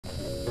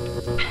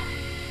This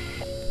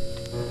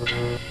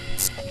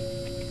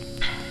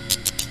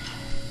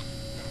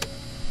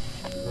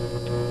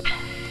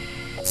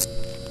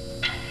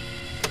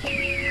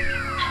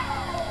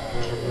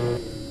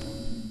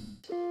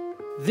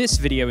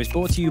video is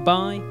brought to you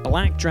by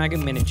Black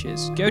Dragon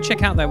Miniatures. Go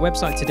check out their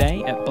website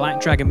today at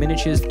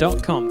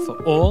blackdragonminiatures.com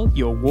for all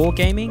your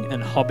wargaming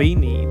and hobby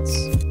needs.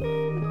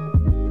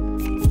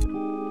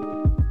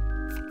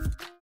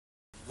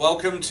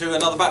 Welcome to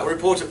another battle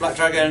report at Black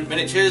Dragon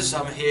Miniatures.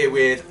 I'm here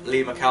with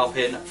Lee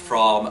McAlpin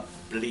from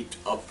Bleat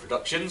Up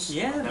Productions.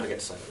 Yeah. I never get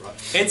to say that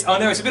right. I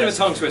know, it's a bit of a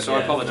tongue twister,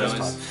 I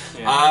apologise.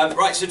 Yeah.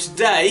 Right, so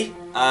today,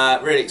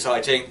 really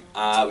exciting,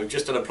 we've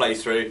just done a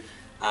playthrough.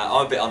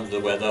 I'm a bit under the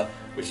weather,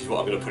 which is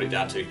what I'm going to put it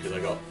down to because I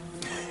got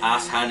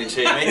ass handed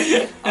to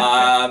me.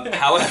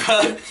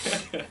 However,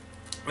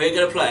 we're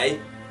going to play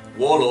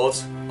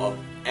Warlords of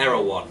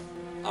Erehwon,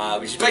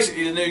 which is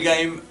basically the new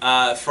game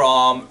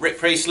from Rick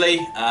Priestley,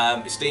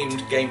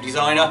 esteemed game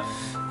designer,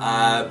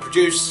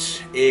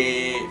 produced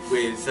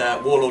with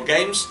Warlord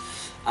Games.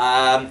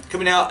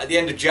 Coming out at the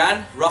end of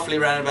Jan, roughly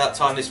around about the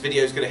time this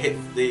video is going to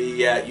hit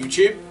the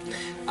YouTube.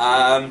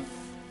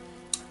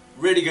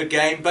 Really good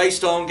game,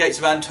 based on Gates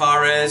of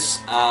Antares.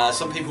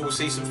 Some people will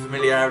see some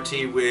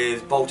familiarity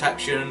with bolt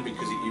action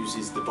because it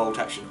uses the bolt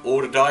action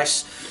order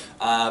dice,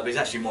 but it's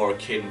actually more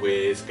akin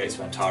with Gates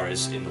of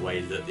Antares in the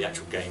way that the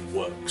actual game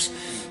works.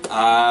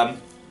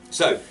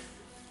 So,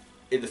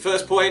 in the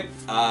first point,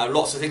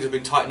 lots of things have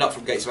been tightened up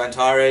from Gates of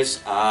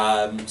Antares,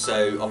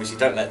 so obviously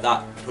don't let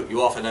that put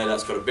you off. I know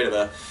that's got a bit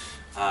of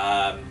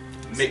a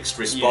mixed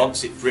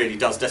response. It really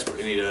does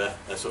desperately need a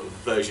sort of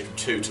version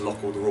 2 to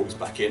lock all the rules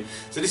back in.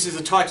 So this is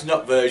a tightened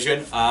up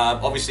version.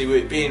 Obviously with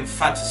it being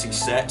fantasy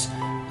set,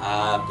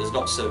 there's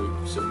not so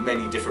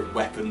many different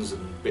weapons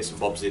and bits and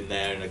bobs in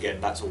there, and again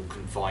that's all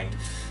confined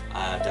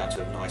down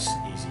to a nice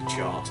easy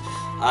chart.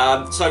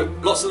 So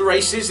lots of the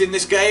races in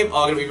this game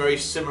are going to be very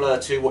similar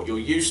to what you're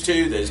used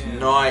to. There's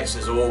knights,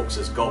 there's orcs,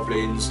 there's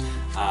goblins,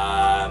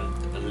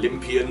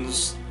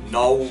 Olympians,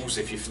 gnolls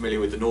if you're familiar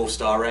with the North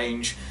Star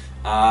range.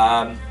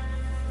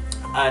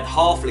 And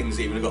halflings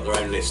even have got their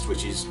own list,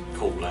 which is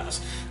cool as.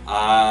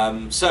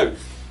 So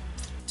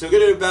we're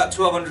going to do about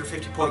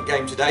 1250 point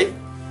game today.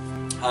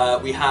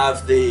 We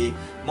have the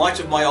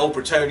might of my old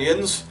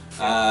Bretonians,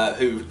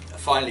 who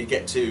finally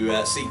get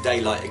to see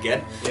daylight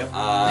again,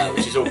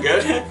 which is all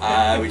good.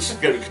 Which is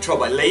going to be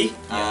controlled by Lee.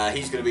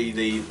 He's going to be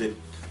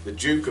the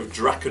Duke of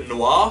Draken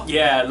Noir.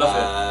 Yeah,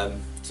 love it.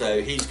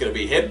 So he's going to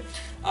be him.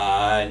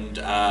 And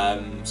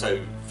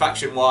so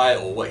faction-wise,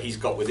 or what he's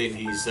got within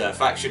his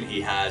faction, he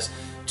has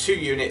 2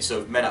 units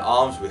of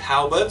men-at-arms with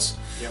halberds,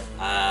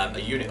 a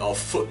unit of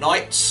foot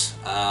knights,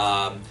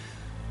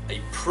 a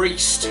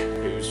priest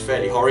who's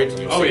fairly horrid, and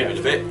you'll see him in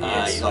a bit.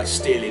 He likes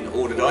stealing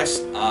order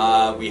dice.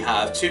 We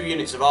have 2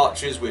 units of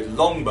archers with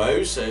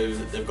longbows, so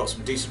they've got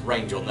some decent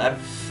range on them.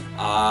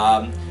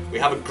 We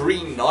have a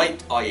green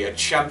knight, i.e. a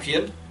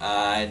champion,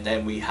 and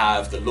then we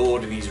have the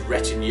Lord and his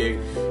retinue,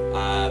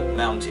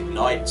 mounted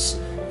knights,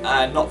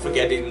 and not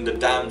forgetting the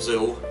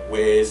damsel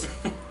with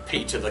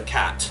Peter the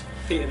cat.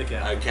 Peter the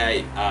cat.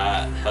 Okay,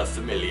 her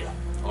familiar.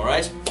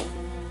 Alright.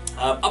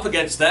 Up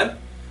against them,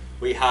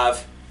 we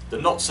have the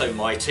not so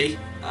mighty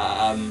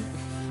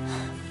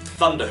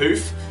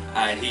Thunderhoof,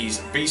 and he's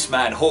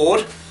Beastman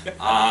Horde.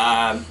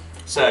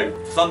 So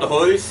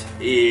Thunderhoof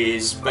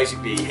is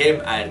basically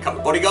him and a couple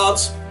of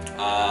bodyguards.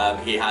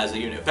 He has a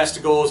unit of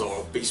Vestigors,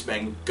 or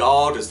Beastmen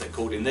Guard as they're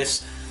called in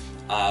this.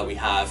 We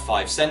have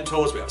 5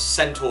 centaurs. We have a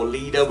centaur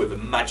leader with a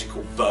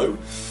magical bow.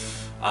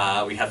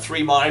 We have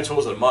 3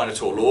 minotaurs and a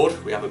minotaur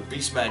lord. We have a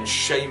beastman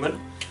shaman,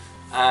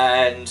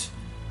 and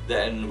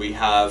then we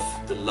have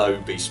the low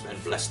beastmen,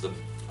 bless them.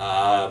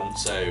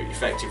 So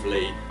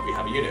effectively we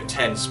have a unit of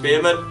 10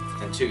 spearmen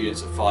and 2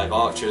 units of 5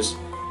 archers,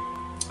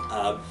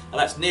 and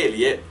that's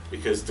nearly it,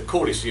 because the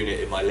coolest unit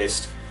in my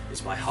list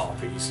is my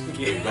harpies, who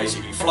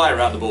basically fly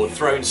around the board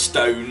throwing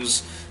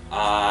stones,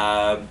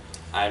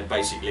 and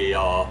basically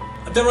are...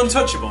 They're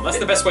untouchable, that's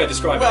the best way to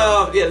describe it.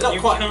 Well, yeah, not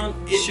quite. You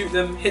can't shoot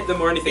them, hit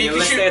them or anything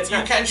unless they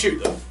attack. You can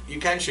shoot them. You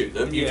can shoot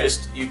them.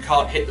 You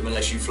can't hit them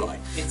unless you fly.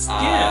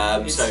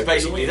 So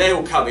basically they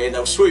all come in,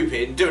 they'll swoop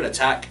in, do an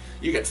attack,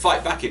 you get to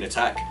fight back in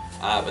attack,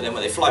 but then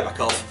when they fly back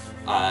off,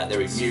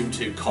 they're immune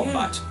to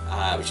combat,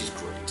 which is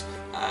great.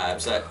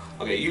 So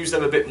I'm going to use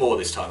them a bit more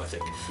this time, I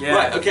think.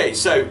 Right, okay,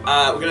 so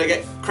we're going to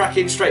get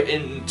cracking straight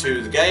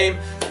into the game.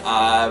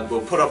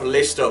 We'll put up a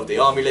list of the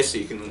army list so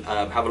you can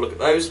have a look at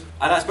those.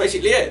 And that's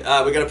basically it.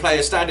 We're going to play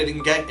a standard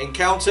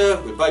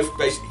encounter. We're both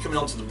basically coming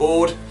onto the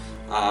board.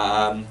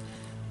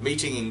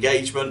 Meeting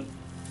engagement,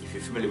 if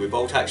you're familiar with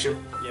bolt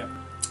action.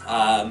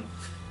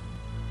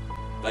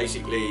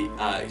 Basically,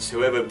 it's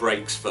whoever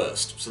breaks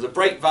first. So the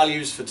break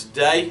values for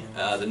today,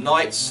 the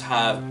knights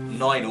have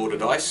 9 order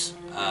dice.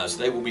 So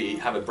they will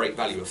have a break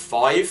value of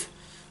 5.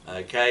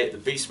 Okay, the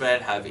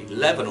beastmen have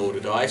 11 order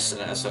dice,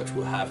 and as such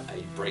will have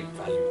a break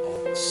value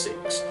of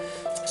 6.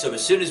 So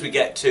as soon as we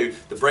get to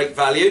the break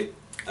value,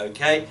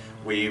 okay,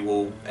 we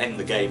will end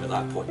the game at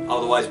that point.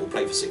 Otherwise we'll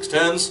play for 6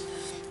 turns.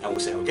 and we'll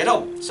see how we get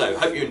on. So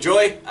hope you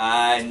enjoy,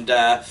 and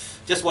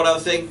just one other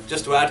thing,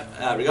 just to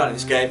add regarding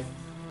this game,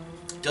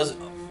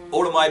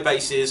 all of my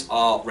bases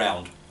are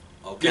round,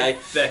 okay?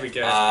 There we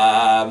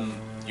go.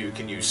 You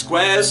can use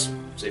squares,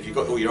 so if you've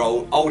got all your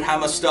old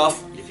hammer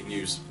stuff, you can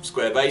use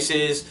square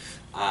bases,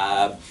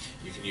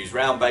 you can use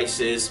round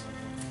bases,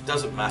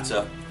 doesn't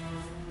matter.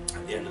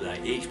 At the end of the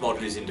day, each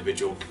model is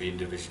individual, can be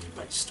individually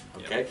based,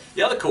 okay? Yep.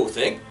 The other cool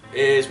thing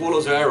is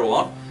Warlords of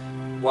Erehwon,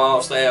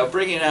 whilst they are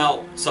bringing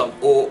out some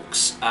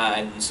orcs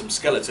and some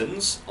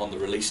skeletons on the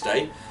release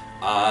day,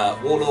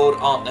 Warlord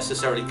aren't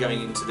necessarily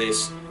going into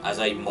this as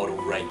a model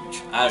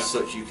range. As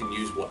such, you can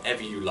use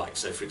whatever you like.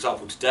 So for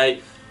example,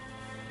 today,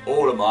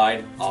 all of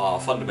mine are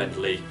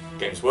fundamentally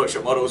Games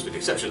Workshop models, with the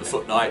exception of the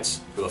Foot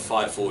Knights, who are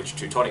Fireforged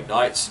Teutonic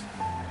Knights.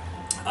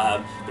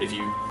 But if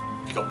you've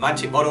got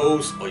Mantic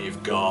models, or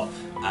you've got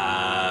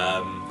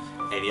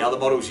any other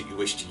models that you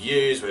wish to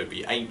use, whether it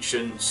be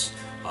Ancients,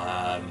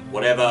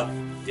 whatever,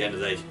 at the end of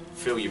the day,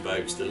 fill your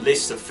boats. The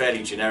lists are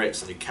fairly generic,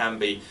 so they can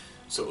be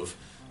sort of,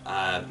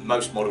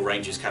 most model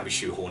ranges can be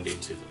shoehorned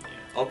into them.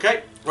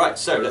 Okay, right,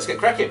 so let's get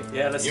cracking.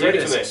 Yeah, let's you do ready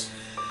this. for this?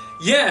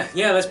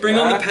 Yeah, let's bring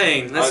on the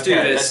pain. Let's do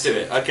this. Let's do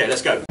it. Okay,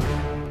 let's go.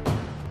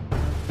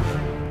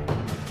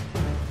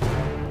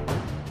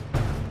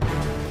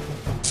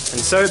 And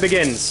so it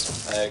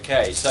begins.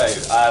 Okay, so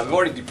we've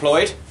already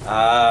deployed.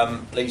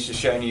 Lee's just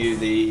showing you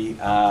the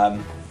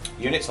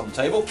units on the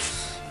table.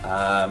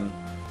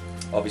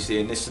 Obviously,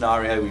 in this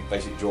scenario, we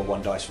basically draw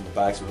one dice from the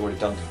bag, so we've already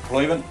done the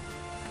deployment.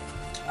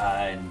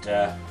 And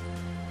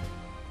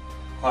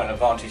quite an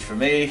advantage for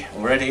me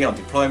already on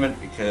deployment,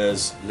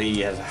 because Lee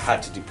has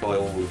had to deploy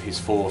all of his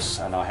force,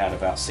 and I had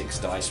about 6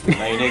 dice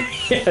remaining.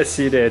 Yes,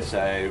 you did.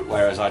 So,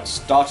 whereas I'd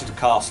started a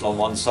castle on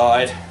one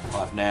side,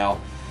 I've now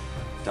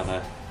done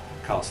a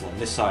castle on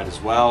this side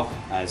as well,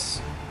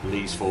 as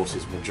Lee's force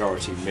is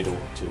majority middle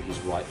to his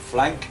right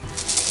flank.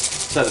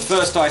 So the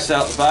first dice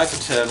out the bag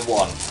for turn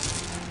 1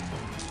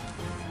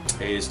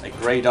 is a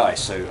grey dice,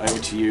 so over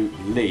to you,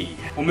 Lee.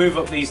 We'll move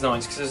up these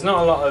knights because there's not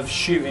a lot of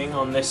shooting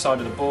on this side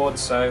of the board,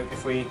 so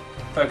if we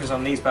focus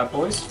on these bad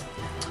boys,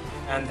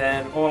 and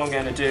then all I'm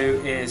going to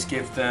do is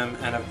give them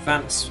an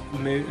advance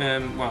move,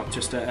 well,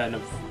 just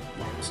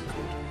what's it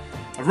called?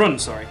 A run,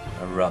 sorry.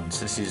 A run.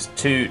 So this is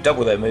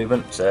double their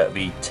movement, so that'll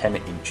be 10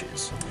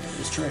 inches.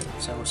 It's true.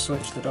 So we'll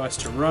switch the dice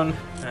to run,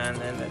 and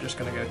then they're just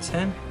going to go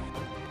 10.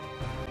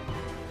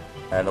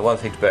 And the one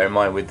thing to bear in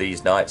mind with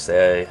these knights,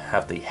 they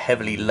have the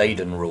heavily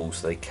laden rule,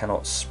 so they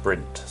cannot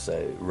sprint.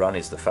 So run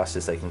is the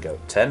fastest they can go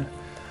at 10.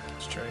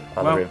 That's true.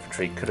 Other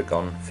infantry could have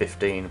gone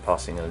 15,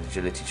 passing an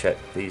agility check.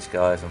 These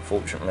guys,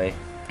 unfortunately,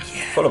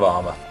 full of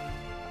armour.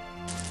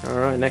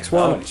 Alright, next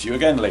one. Oh, it's you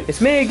again, Lee. It's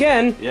me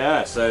again!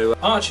 Yeah, so...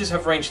 Archers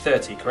have range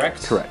 30,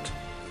 correct? Correct.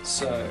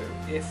 So,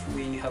 if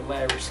we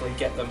hilariously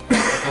get them on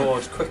the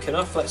board quick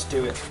enough, let's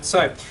do it.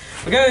 So,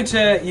 we're going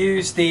to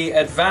use the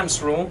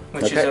advance rule,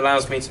 which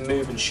allows me to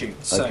move and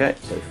shoot. So, Okay,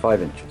 so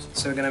 5 inches.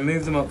 So we're going to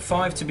move them up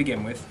 5 to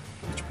begin with,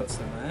 which puts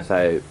them there.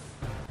 So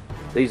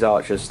these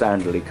archers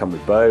standardly come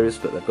with bows,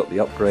 but they've got the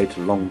upgrade to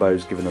long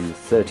bows, giving them the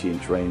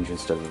 30-inch range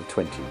instead of the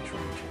 20-inch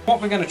range.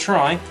 What we're going to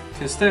try,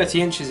 because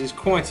 30 inches is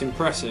quite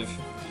impressive,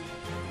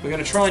 we're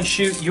going to try and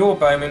shoot your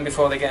bowmen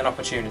before they get an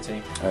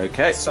opportunity.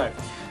 Okay. So,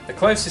 the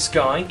closest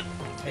guy,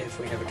 if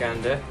we have a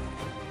gander,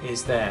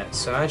 is there.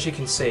 So as you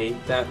can see,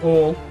 they're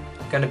all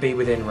going to be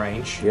within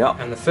range. Yeah.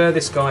 And the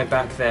furthest guy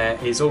back there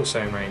is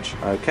also in range.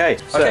 Okay,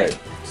 so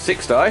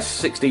 6 dice,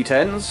 6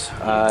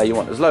 d10s. You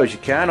want as low as you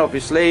can,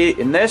 obviously,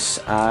 in this,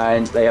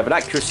 and they have an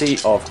accuracy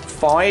of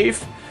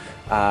 5,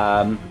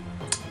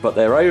 but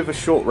they're over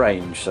short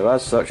range, so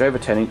as such, over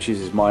 10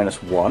 inches is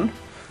 -1.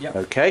 Yep.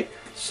 Okay,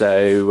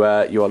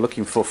 so you are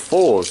looking for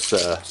 4s,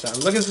 sir. So I'm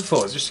looking for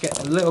 4s, just to get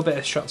a little bit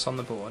of shots on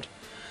the board.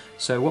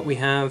 So what we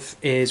have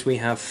is we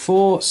have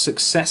 4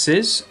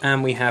 successes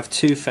and we have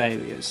 2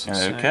 failures.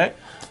 Okay.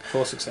 So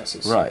 4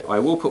 successes. Right, I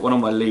will put one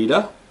on my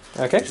leader,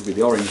 Okay. which will be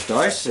the orange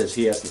dice, as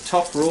he has the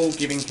tough rule,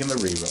 giving him a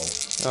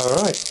reroll.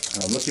 Alright.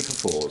 And I'm looking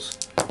for 4s.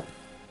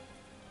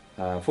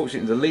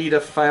 Unfortunately, the leader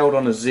failed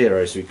on a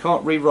 0, so we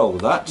can't re-roll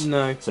that.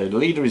 No. So the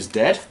leader is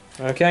dead.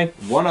 Okay.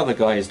 One other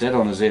guy is dead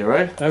on a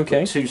 0.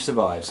 Okay. But 2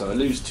 survive, so I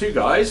lose 2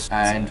 guys.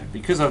 And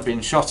because I've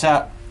been shot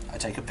at, I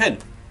take a pin,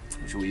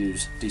 which we'll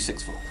use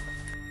d6 for.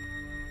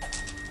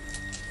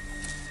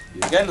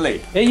 You again,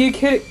 Lee. Are you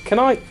kidding? Can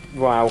I?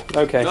 Wow.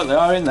 Okay. Look, they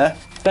are in there.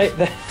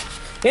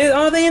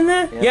 Are they in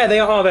there? Yeah, they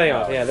are. Oh, they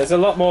are. Oh. Yeah, there's a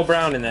lot more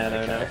brown in there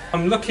though now.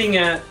 I'm looking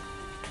at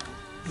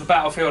the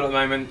battlefield at the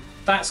moment.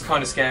 That's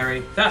kind of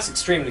scary. That's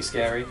extremely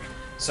scary.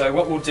 So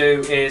what we'll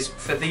do is,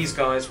 for these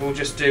guys, we'll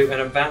just do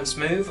an advance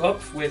move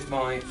up with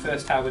my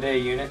first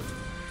halberdier unit.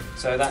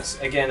 So that's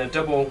again a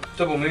double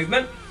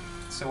movement.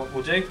 So what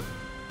we'll do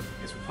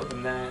is we'll put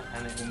them there,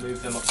 and it will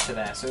move them up to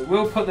there. So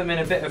we'll put them in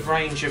a bit of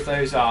range of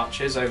those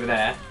archers over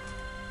there,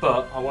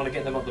 but I want to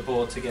get them up the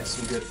board to get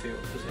some good field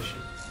position.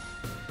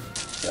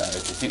 So, do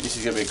you think this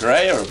is going to be a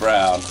grey or a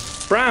brown?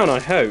 Brown, I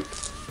hope.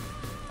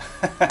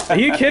 Are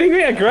you kidding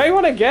me? A grey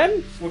one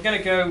again? We're going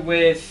to go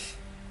with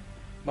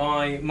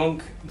my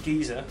monk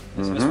geezer,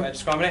 is the best way of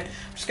describing it.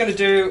 I'm just going to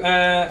do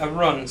a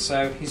run,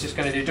 so he's just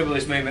going to do double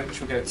his movement,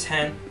 which will go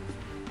 10,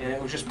 and it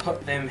will just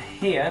put them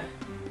here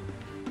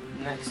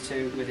next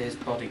to with his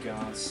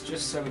bodyguards,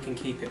 just so we can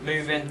keep it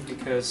moving,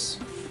 because...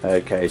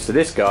 Okay, so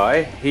this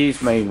guy,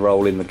 his main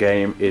role in the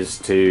game is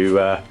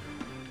to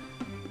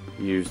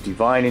use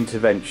Divine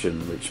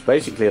Intervention, which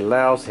basically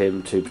allows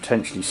him to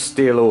potentially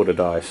steal order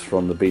dice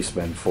from the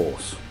Beastmen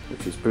force,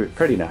 which is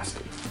pretty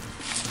nasty.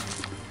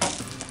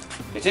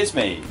 It is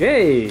me!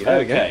 Yay!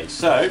 Okay,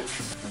 so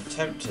I'm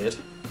tempted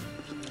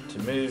to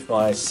move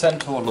my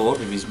Centaur Lord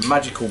with his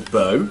magical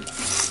bow.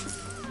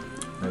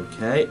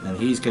 Okay, and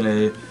he's going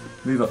to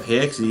move up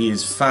here because he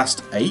is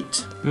fast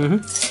 8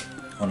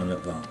 on an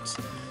advance.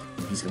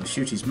 And he's going to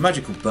shoot his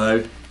magical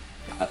bow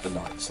at the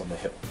knights on the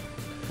hill.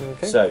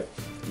 Okay. So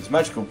his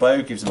magical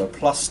bow gives him a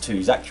 +2 to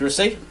his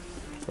accuracy.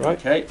 Right.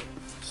 Okay,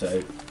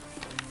 so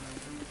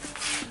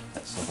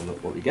let's have a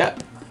look what we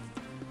get.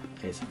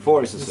 Here's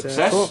 4 is a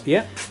success. 4?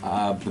 Yeah.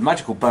 The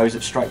magical bow is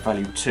at strike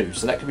value 2,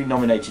 so that can be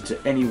nominated to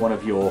any one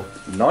of your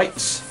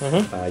knights.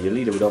 Your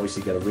leader would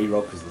obviously get a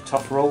reroll because of the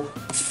tough roll,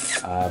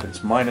 but it's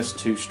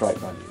 -2 strike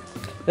value.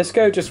 Let's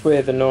go just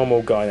with a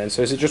normal guy then.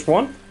 So is it just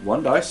 1?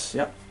 1 dice,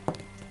 yep.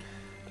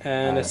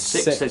 And a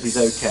 6 says he's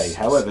okay.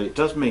 However, it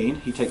does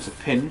mean he takes a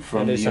pin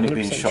from the unit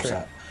being shot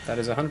at. That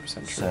is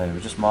 100% true. So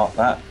we'll just mark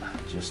that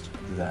just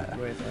there.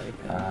 With a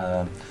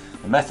pin.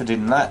 The method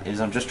in that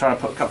is I'm just trying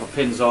to put a couple of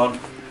pins on,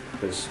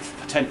 because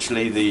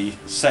potentially the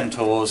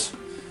centaurs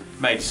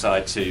may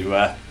decide to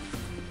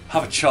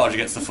have a charge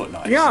against the foot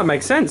knights. Yeah, it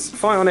makes sense.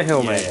 Fight on a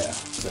hill, mate. Yeah.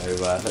 So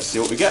let's see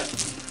what we get.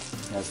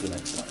 There's the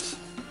next dice.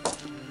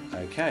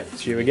 Okay.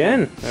 It's you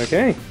again.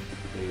 Okay.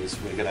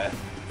 We're going to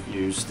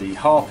use the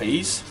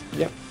harpies.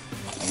 Yep.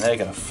 And they're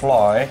going to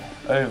fly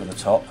over the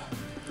top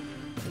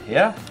to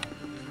here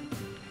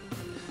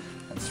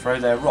and throw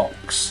their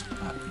rocks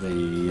at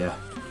the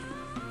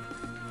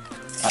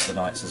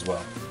knights as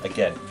well.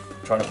 Again,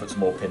 trying to put some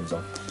more pins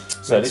on.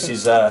 So this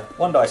is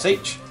 1 dice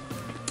each.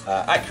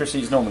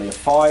 Accuracy is normally a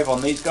 5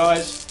 on these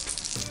guys,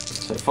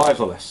 so 5s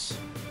or less.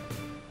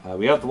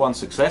 We have the 1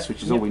 success,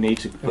 which is all we need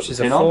to put the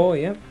pin on. 4,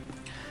 yeah.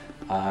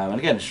 And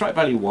again, strike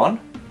value 1,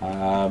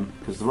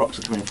 because the rocks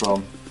are coming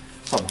from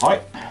some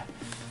height.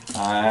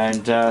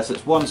 And so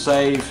it's 1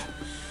 save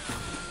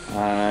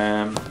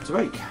to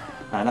make.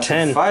 And that's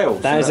 10. a fail.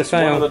 That is a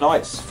fail. One of the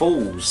knights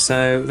falls.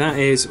 So that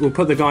is, we'll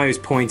put the guy who's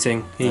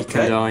pointing, he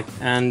can die.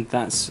 And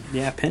that's,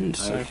 yeah, pinned.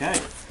 So. Okay.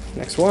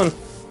 Next one.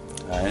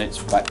 And it's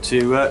back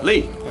to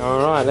Lee.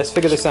 Alright, let's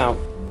figure this out.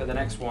 For the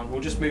next one,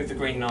 we'll just move the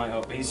Green Knight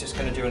up. He's just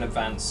going to do an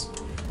advance.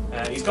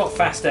 He's got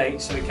fast 8,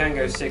 so he can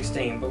go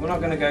 16, but we're not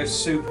going to go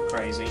super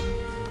crazy,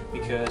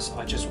 because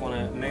I just want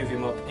to move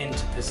him up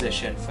into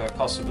position for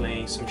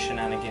possibly some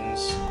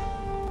shenanigans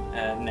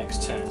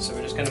next turn. So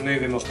we're just going to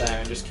move him up there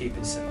and just keep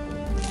it simple.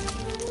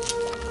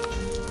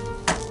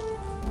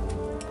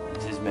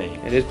 This is me.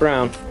 It is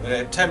Brown. We're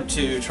going to attempt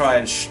to try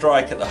and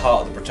strike at the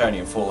heart of the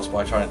Bretonnian force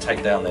by trying to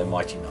take down their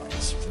mighty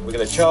knights. We're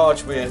going to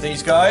charge with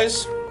these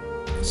guys.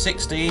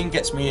 16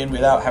 gets me in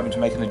without having to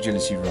make an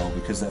agility roll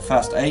because they're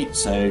fast 8,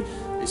 so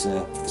it's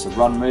a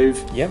run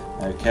move. Yep.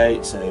 Okay,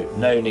 so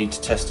no need to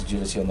test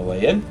agility on the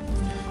way in.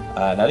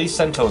 Now these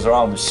centaurs are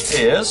armed with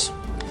spears,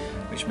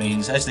 which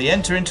means as they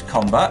enter into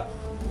combat,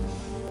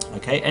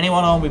 okay,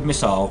 anyone armed with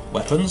missile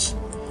weapons,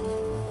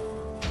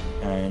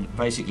 and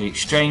basically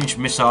exchange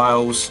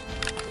missiles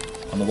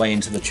on the way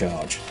into the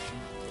charge.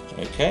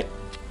 Okay.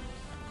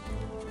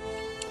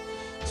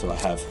 So I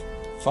have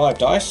 5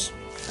 dice.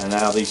 And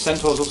now the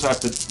centaurs also have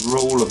the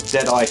rule of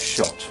Deadeye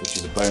Shot, which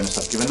is a bonus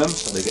I've given them,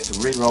 so they get to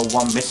re-roll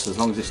 1 miss as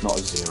long as it's not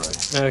a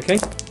 0. Okay.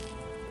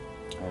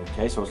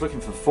 Okay, so I was looking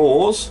for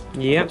 4s.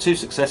 Yep. Got 2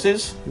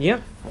 successes.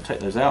 Yep. I'll take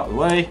those out of the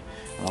way,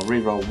 and I'll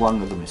re-roll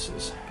 1 of the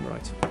misses.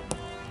 Right.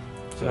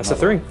 So That's a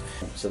 3.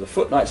 So the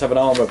foot knights have an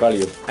armour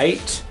value of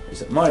 8.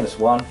 It's at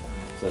 -1,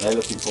 so they're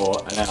looking for.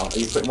 And now, are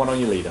you putting 1 on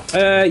your leader?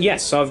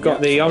 Yes, I've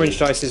got the orange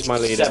dice as my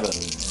leader.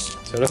 7s.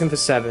 So looking for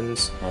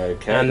 7s.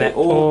 Okay. And they're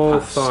all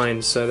pass.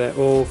 fine, so they're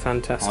all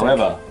fantastic.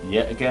 However,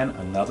 yet again,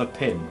 another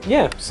pin.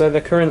 Yeah, so they're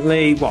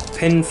currently, what,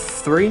 pin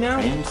 3 now?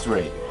 Pin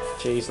 3.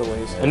 Jeez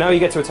Louise. And now you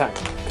get to attack,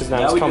 because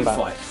now it's we combat.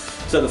 can fight.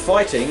 So the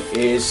fighting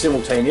is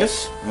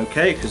simultaneous,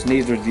 okay, because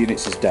neither of the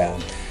units is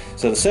down.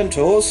 So the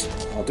centaurs,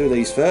 I'll do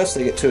these first,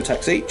 they get 2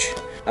 attacks each.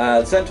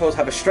 The centaurs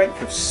have a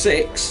strength of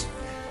 6,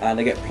 and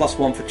they get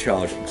 +1 for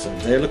charging. So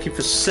they're looking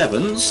for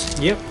 7s.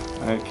 Yep.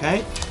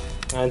 Okay.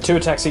 And 2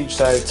 attacks each,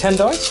 so 10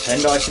 dice?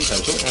 10 dice in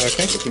total.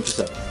 Okay. Looking for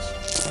 7s.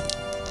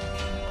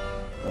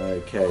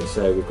 Okay,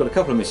 so we've got a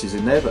couple of misses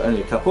in there, but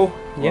only a couple.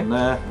 Yep. 1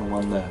 there and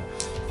 1 there.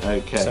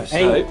 Okay, So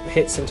so 8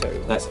 hits in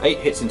total. that's 8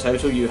 hits in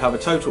total. You have a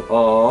total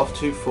of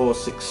 2, 4,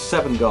 6,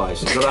 7 guys.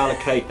 So you've got to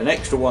allocate an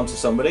extra 1 to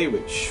somebody,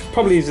 which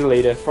Probably is the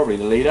leader. probably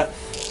the leader.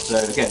 So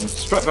again,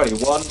 strike value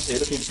 1, so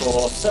you're looking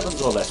for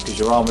 7s or less because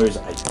your armour is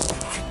 8.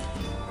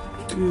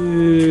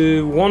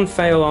 One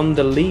fail on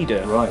the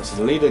leader. Right, so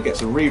the leader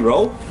gets a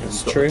re-roll.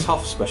 It's got true. a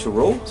tough special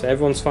roll. So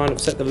everyone's fine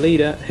except the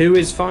leader, who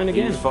is fine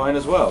again. He's fine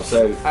as well,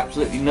 so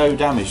absolutely no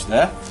damage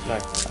there. No.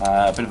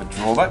 A bit of a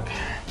drawback.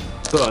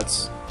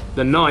 But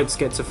the knights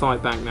get to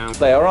fight back now.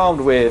 They are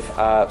armed with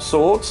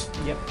swords,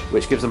 Yep.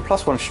 which gives them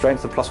 +1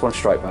 strength and +1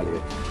 strike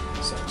value.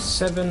 So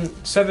seven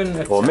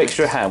attacks. Or a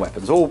mixture of hand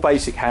weapons. All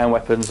basic hand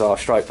weapons are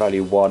strike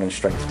value 1 and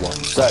strength 1.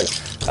 So,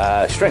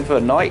 strength of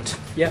a knight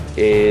Yep.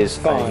 is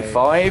 5.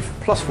 5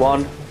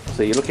 +1,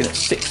 so you're looking at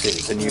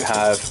 6s, and you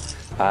have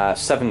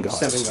 7 guys.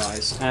 7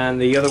 guys. And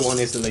the other one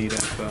is the leader,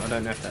 but I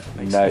don't know if that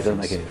makes No, a it doesn't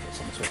difference. make any difference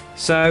on this one.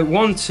 So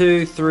 1,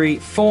 2, 3,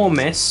 4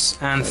 miss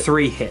and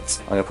 3 hit.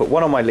 I'm going to put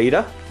 1 on my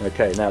leader.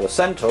 Okay, now the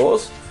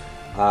centaurs,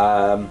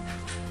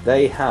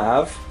 they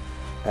have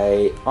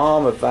a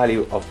armor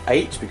value of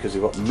 8 because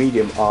they've got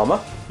medium armor.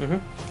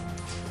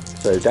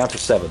 So down to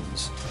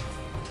 7s.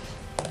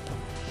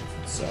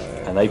 So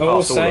And they pass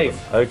all save.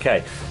 of them.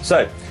 Okay,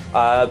 so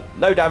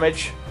no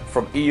damage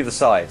from either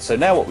side. So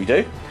now what we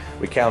do,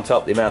 we count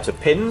up the amount of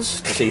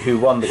pins to see who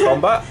won the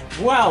combat.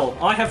 Well,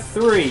 I have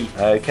 3.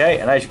 Okay,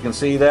 and as you can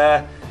see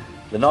there,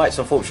 the knights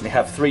unfortunately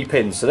have 3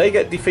 pins, so they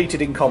get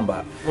defeated in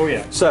combat. Oh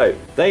yeah. So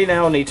they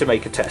now need to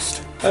make a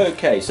test.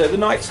 Okay, so the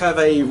knights have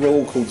a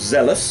rule called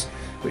Zealous,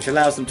 which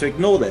allows them to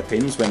ignore their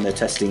pins when they're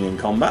testing in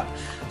combat.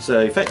 So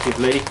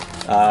effectively,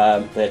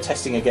 they're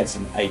testing against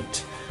an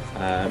 8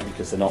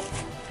 because they're not.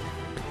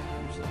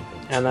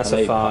 And that's an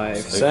a 8 5.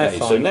 pass. So Okay,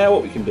 so now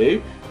what we can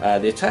do,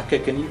 the attacker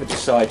can either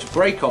decide to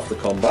break off the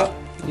combat,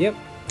 Yep.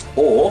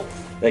 or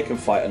they can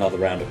fight another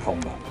round of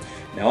combat.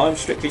 Now I'm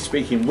strictly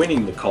speaking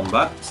winning the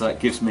combat, so that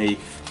gives me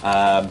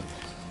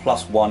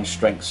 +1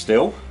 strength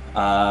still,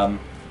 and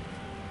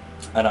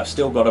I've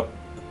still got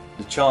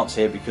the chance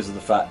here because of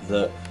the fact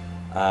that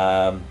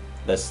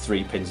there's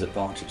 3 pins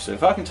advantage. So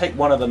if I can take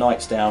one of the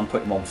knights down,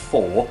 put him on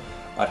 4,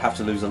 I'd have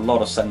to lose a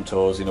lot of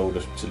centaurs in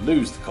order to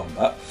lose the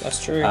combat.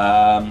 That's true. So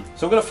I'm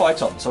going to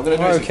fight on. So I'm going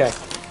to do Okay.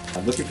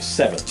 I'm looking for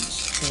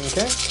 7s.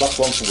 Okay.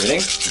 +1 for winning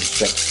and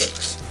strength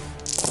 6.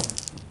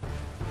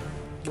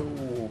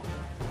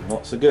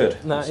 Not so good.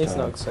 That this is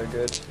time. not so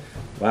good.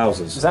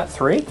 Wowzers. Is that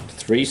 3?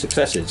 3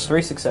 successes.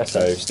 3 So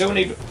successes. still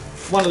need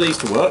one of these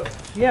to work.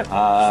 Yep.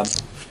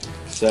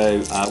 So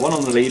 1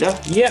 on the leader,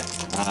 Yep.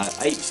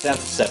 8 down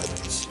to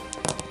 7s.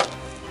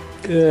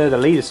 The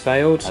leader's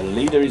failed. And the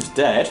leader is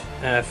dead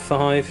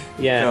 5.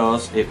 Yeah.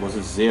 because it was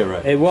a 0.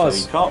 It was.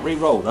 So you can't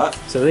re-roll that.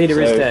 So the leader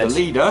is dead. The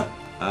leader,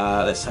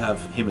 let's have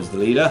him as the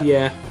leader.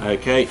 Yeah.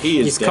 Okay, he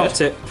is He's dead.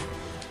 copped it.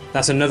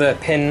 That's another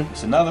pin.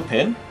 It's another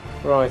pin.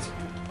 Right.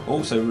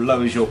 Also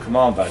lowers your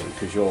command value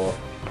because your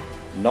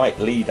knight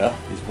leader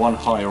is 1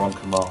 higher on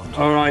command.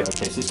 Alright.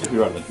 Okay, so this could be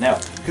relevant. Now,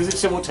 because it's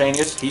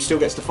simultaneous, he still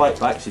gets to fight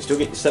back, so you still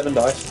get your 7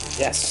 dice,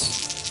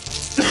 Yes.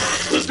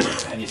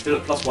 and you're still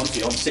at +1, so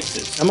you're on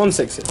 6s. I'm on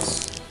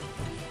 6s.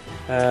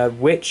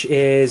 Which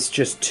is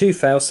just 2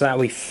 fails, so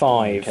that'll be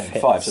 5 Okay,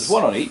 hits. 5, so it's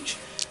 1 on each.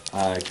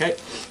 Okay,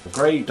 the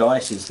grey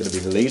dice is going to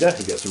be the leader,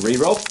 who gets a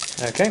re-roll.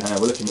 Okay.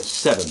 We're looking at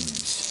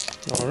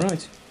 7s.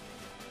 Alright.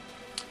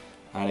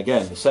 And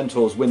again, the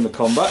centaurs win the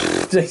combat.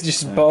 They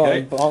just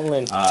Okay.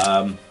 bottling.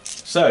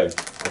 So,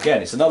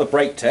 again, it's another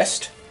break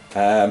test.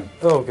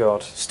 Oh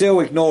god. Still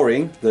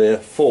ignoring the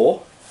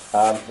 4.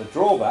 The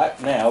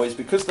drawback now is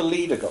because the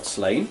leader got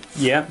slain,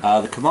 Yeah.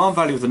 the command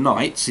value of the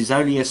knights is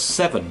only a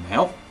 7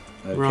 now.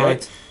 Okay?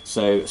 Right.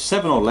 So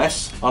 7 or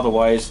less,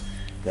 otherwise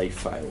they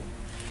fail.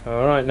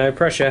 Alright, no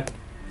pressure.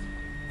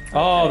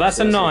 Oh, that's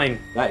So a 9.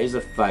 That is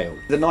a fail.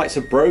 The knights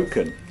are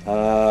broken.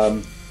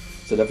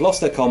 So they've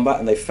lost their combat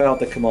and they've failed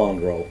their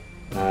command roll.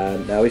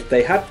 Now if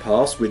they had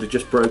passed, we'd have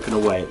just broken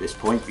away at this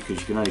point because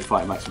you can only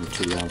fight a maximum of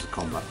 2 rounds of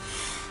combat.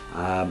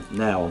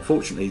 Now,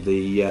 unfortunately,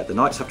 the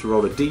knights have to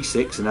roll a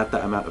d6 and add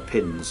that amount of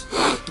pins.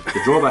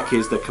 The drawback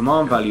is their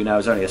command value now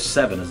is only a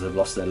 7 as they've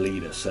lost their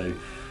leader. So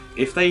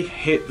if they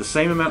hit the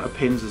same amount of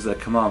pins as their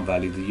command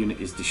value, the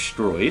unit is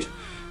destroyed.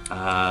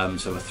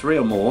 So a 3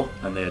 or more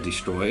and they are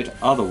destroyed.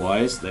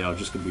 Otherwise, they are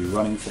just going to be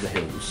running for the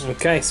hills.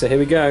 Okay, so here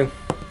we go.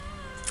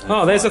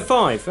 Oh, there's a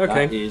 5.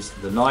 Okay. That is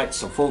the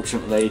knights,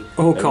 unfortunately.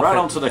 Oh, they cop ran it.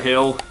 onto the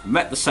hill,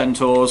 met the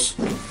centaurs,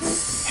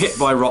 hit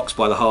by rocks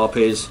by the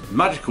harpies,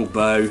 magical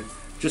bow,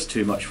 just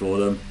too much for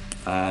them,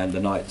 and the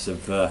knights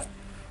have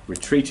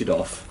retreated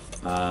off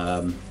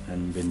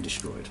and been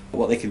destroyed.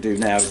 What they can do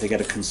now is they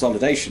get a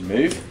consolidation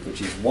move,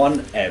 which is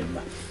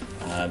 1M.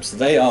 So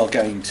they are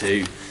going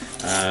to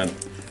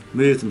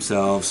move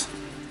themselves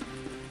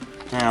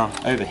now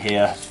over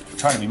here,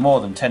 trying to be more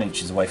than 10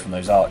 inches away from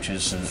those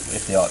archers, so that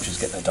if the archers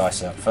get their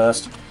dice out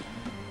first,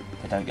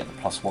 they don't get the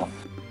 +1.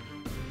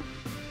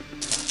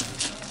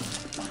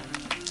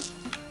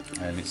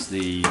 And it's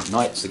the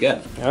knights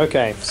again.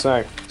 Okay,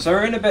 so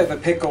we're in a bit of a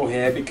pickle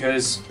here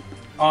because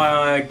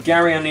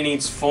Gary only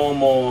needs 4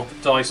 more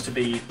dice to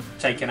be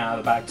taken out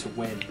of the bag to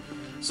win.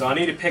 So I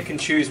need to pick and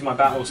choose my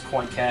battles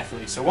quite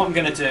carefully. So what I'm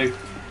going to do,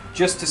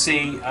 just to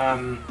see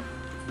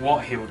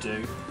what he'll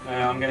do,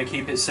 I'm going to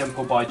keep it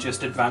simple by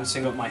just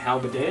advancing up my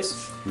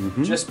halberdiers,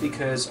 just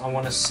because I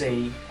want to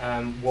see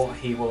what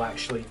he will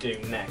actually do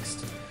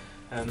next.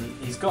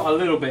 He's got a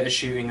little bit of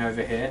shooting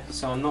over here,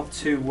 so I'm not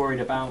too worried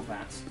about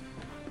that.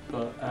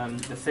 But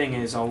the thing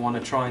is, I want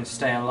to try and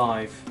stay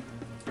alive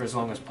for as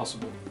long as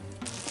possible.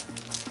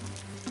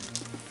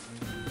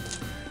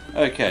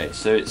 Okay,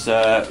 so it's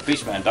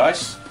Beastman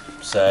dice.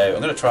 So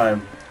I'm going to try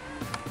and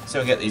see if I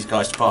can get these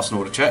guys to pass an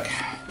order check.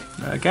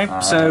 Okay,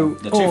 so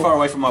they're too far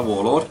away from my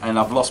Warlord, and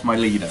I've lost my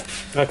leader.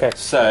 Okay.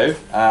 So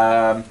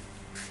I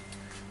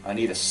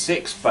need a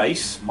 6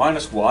 base,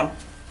 -1,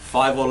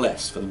 5 or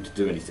less for them to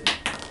do anything.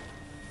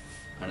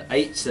 And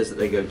 8 says that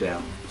they go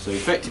down. So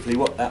effectively,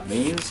 what that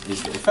means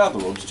is that they failed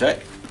the order check.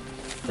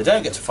 They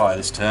don't get to fire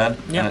this turn,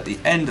 and at the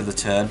end of the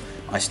turn,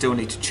 I still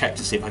need to check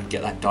to see if I can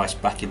get that dice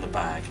back in the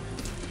bag.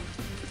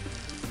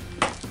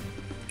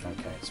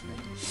 Okay, it's me.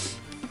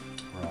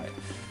 Right.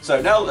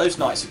 So now that those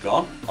knights are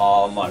gone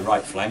on my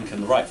right flank,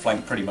 and the right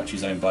flank pretty much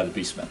is owned by the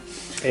Beastmen.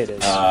 It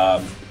is.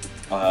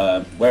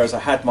 Whereas I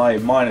had my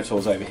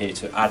Minotaurs over here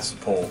to add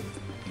support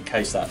in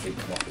case that did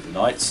come off with the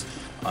knights,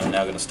 I'm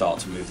now going to start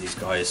to move these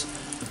guys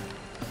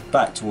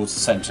back towards the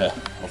centre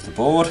of the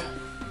board.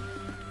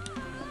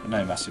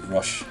 No massive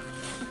rush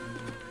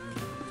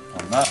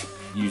on that,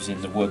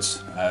 using the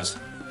woods as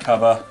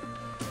cover.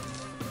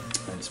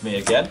 And it's me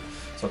again,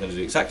 so I'm going to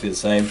do exactly the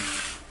same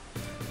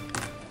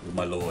with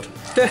my Lord.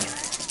 They're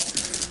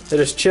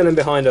just chilling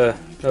behind a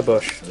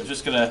bush. So they're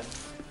just going to...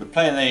 We're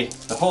playing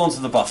the Horns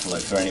of the Buffalo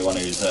for anyone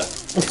who's a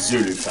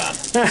Zulu fan.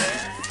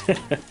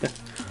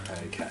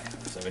 Okay,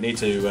 so we need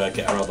to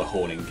get our other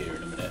horning gear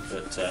in a minute.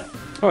 But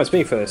oh, it's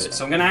me first.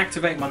 So I'm going to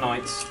activate my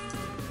knights,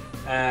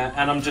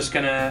 and I'm just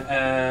going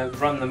to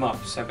run them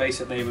up. So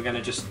basically, we're going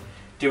to just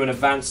do an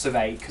advance of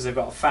 8 because they've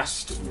got a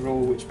fast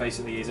rule, which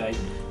basically is 8.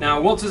 Now,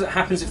 what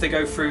happens if they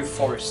go through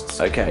forests?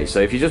 Okay, so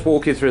if you're just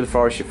walking through the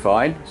forest, you're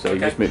fine. So you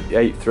just move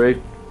 8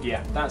 through.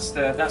 Yeah, that's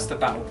the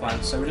battle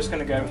plan. So we're just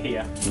going to go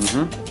here.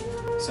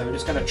 Mm-hmm. So we're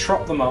just going to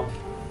trot them up.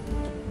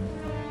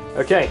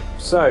 Okay,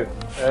 so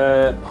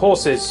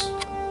horses,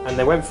 and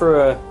they went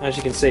through as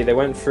you can see, they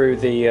went through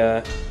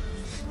the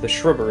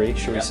shrubbery,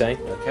 should we say?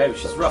 Okay,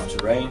 which is rough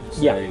terrain.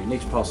 So you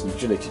need to pass an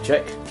agility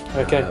check.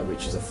 Okay.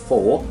 Which is a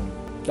 4.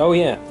 Oh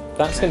yeah,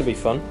 that's going to be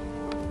fun.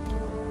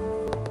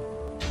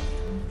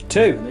 2.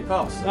 And they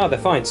pass. Oh, they're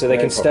fine, so they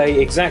can stay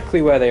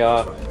exactly where they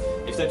are. Right.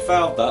 If they'd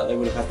failed that, they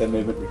would have had their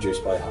movement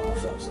reduced by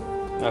half. That was it.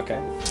 Okay.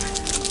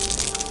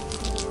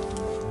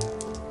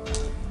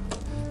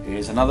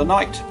 Here's another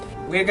knight.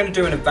 We're going to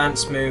do an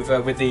advance move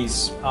with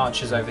these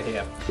archers over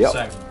here. Yep.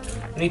 So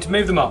I need to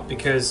move them up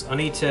because I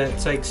need to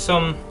take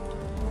some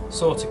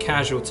sort of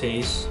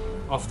casualties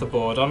off the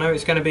board. I know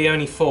it's going to be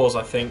only 4s,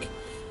 I think,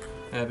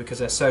 because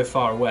they're so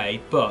far away,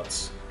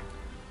 but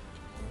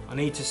I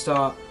need to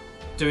start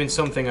doing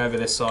something over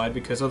this side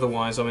because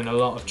otherwise I'm in a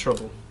lot of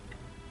trouble.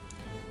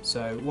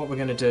 So what we're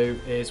going to do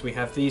is we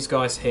have these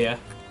guys here.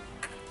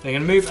 They're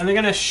going to move and they're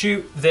going to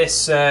shoot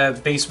this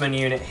Beastman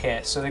unit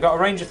here. So they've got a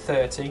range of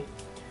 30.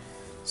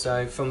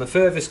 So from the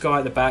furthest guy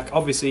at the back,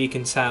 obviously you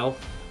can tell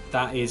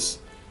that is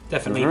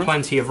definitely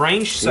plenty of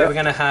range. So we're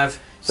going to have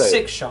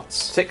 6 shots.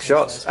 6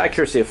 shots,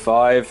 accuracy of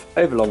 5,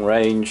 over long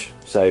range,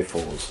 so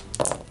 4s.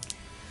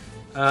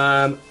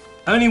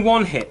 Only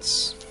 1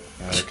 hits.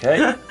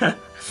 Okay.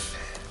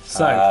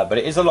 So, but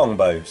it is a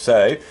longbow,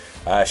 so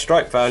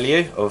strike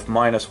value of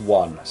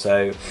 -1.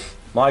 So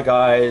my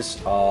guys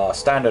are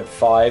standard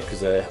 5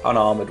 because they're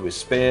unarmoured with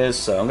spears,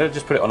 so I'm going to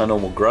just put it on a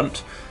normal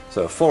grunt.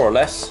 So a 4 or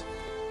less.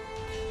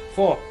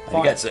 4. And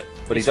he gets it,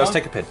 but he does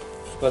take a pin.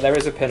 But there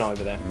is a pin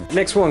over there.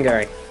 Next one,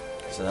 Gary.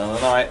 It's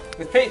another knight.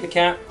 With Pete the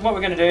Cat, what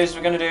we're going to do is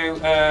we're going to do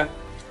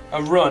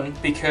a run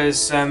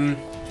because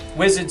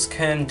wizards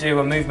can do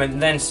a movement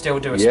and then still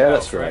do a spell. Yeah,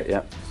 that's right,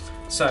 yeah.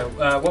 So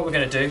what we're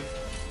going to do,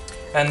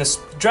 and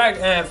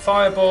the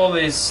fireball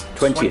is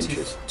 20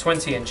 inches.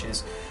 20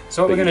 inches.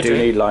 So what But we're going to you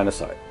do... do need line of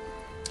sight.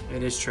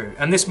 It is true.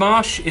 And this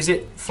marsh, is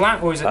it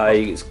flat or is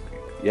it...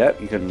 Yeah,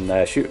 you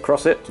can shoot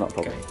across it, it's not a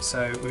problem. Okay,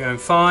 so we're going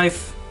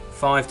 5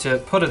 to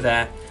put her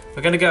there.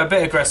 We're going to go a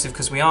bit aggressive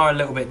because we are a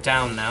little bit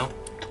down now.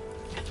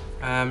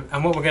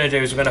 And what we're going to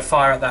do is we're going to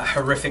fire at that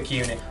horrific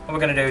unit. What we're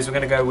going to do is we're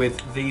going to go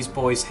with these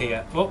boys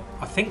here. Oh,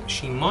 I think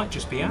she might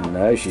just be out.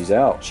 No, she's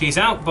out. She's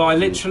out by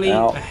literally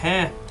a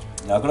hair.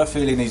 Now I've got a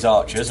feeling these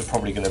archers are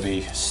probably going to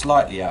be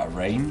slightly out of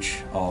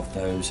range of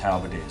those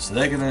halberdiers. So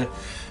they're going to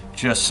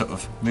just sort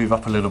of move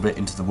up a little bit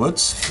into the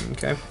woods.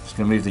 Okay. Just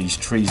going to move these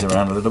trees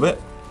around a little bit.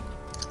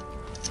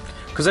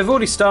 Because they've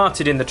already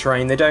started in the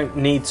terrain, they don't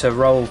need to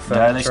roll for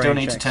No, they still terrain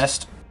need checks. to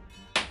test.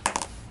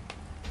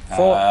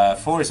 4.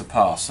 4 is a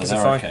pass, so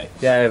they're okay.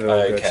 Yeah,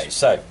 very Okay, good.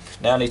 so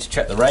now I need to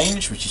check the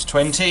range, which is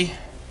 20.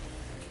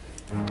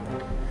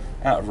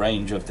 Out of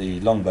range of the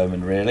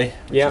longbowmen, really,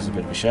 which is a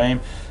bit of a shame.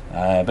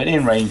 But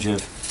in range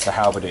of the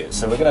halberdiers.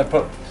 So we're going to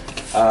put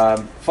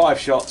 5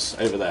 shots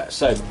over there.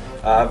 So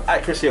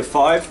accuracy of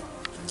 5,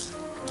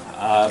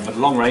 but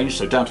long range,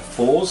 so down to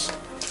 4s.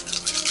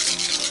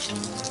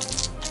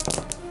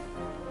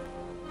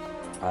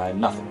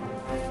 Nothing.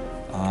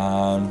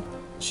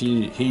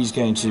 He's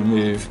going to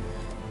move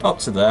up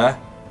to there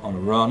on a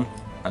run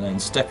and then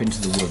step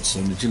into the woods. So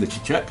an agility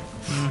check.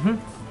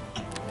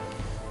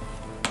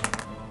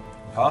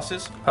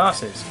 Passes.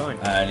 Passes, fine.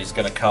 And he's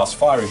going to cast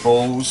Fiery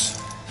Balls,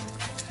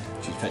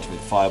 which is effectively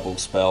a fireball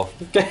spell,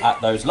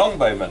 at those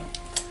longbowmen.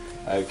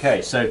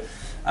 Okay, so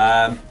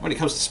when it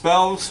comes to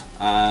spells,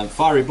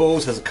 Fiery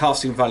Balls has a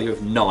casting value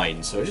of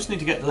 9, so I just need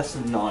to get less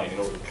than 9 in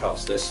order to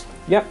cast this.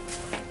 Yep.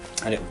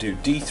 And it'll do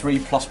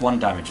D3 plus 1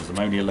 damage as I'm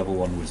only a level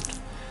 1 wizard.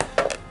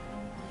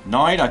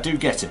 9, I do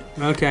get it.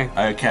 Okay.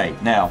 Okay,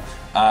 now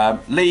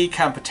Lee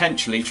can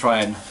potentially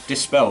try and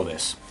dispel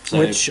this. So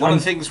one of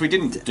the things we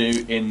didn't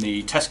do in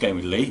the test game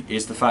with Lee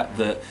is the fact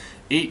that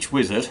each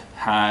wizard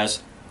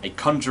has a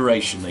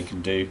conjuration they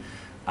can do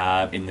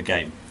in the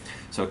game.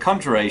 So a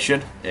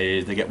conjuration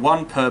is they get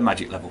 1 per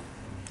magic level.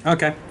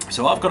 Okay.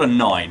 So I've got a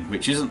 9,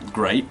 which isn't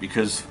great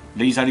because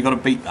Lee's only got to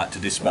beat that to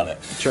dispel it.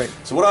 True.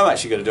 So what I'm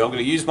actually going to do, I'm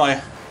going to use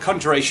my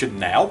conjuration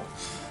now,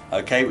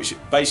 okay, which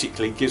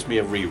basically gives me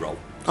a reroll.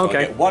 So I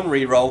get 1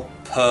 reroll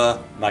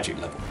per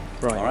magic level.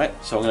 Right. All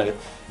right. So I'm going to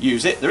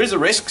use it. There is a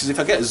risk because if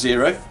I get a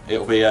 0,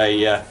 it'll be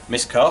a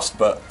miscast,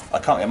 but I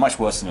can't get much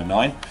worse than a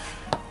 9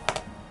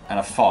 and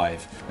a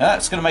 5. Now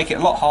that's going to make it a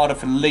lot harder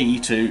for Lee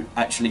to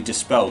actually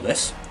dispel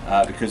this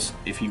because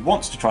if he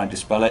wants to try and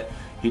dispel it,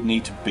 he'd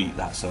need to beat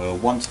that. So a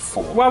 1 to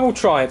 4. Well, we'll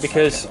try it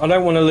because I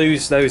don't want to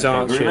lose those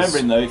archers.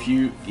 Remembering though, if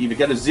you either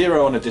get a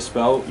 0 on a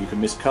dispel, you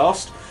can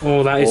miscast.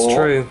 Oh, that is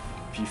true.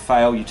 If you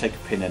fail, you take a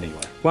pin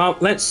anyway. Well,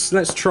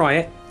 let's try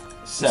it.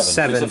 7.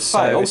 7. So it's a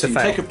fail. So you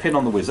take a pin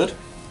on the wizard.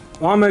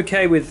 Well, I'm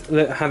okay with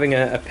having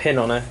a pin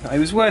on her. It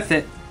was worth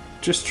it.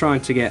 Just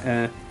trying to get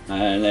a.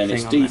 And then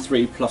it's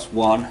D3 plus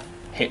 1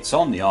 hits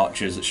on the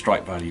archers at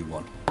strike value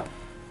 1.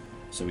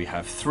 So we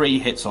have 3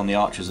 hits on the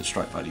archers at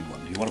strike value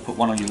 1. Do you want to put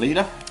 1 on your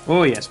leader?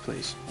 Oh yes,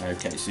 please.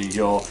 Okay, so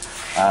your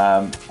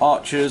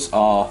archers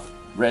are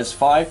res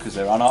 5 because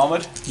they're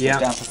unarmoured. Yeah.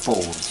 Down to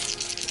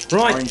 4s.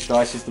 Right. Orange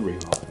dice is the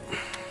reroll.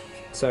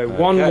 So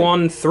 1,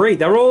 1, 3.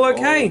 They're all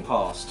okay.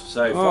 All passed.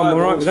 So I'm all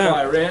right with that.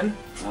 fire in,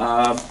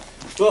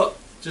 but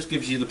just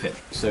gives you the pin.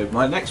 So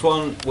my next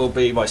one will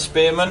be my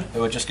spearmen,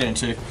 who are just going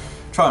to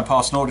try and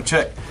pass an order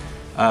check.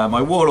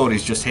 My warlord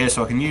is just here,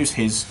 so I can use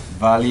his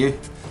value.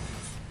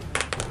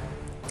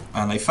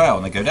 And they fail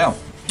and they go down.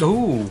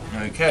 Ooh.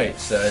 Okay,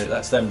 so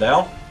that's them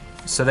down.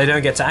 So they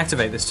don't get to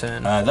activate this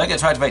turn. They get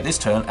to activate this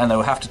turn, and they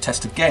will have to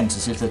test again to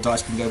see if their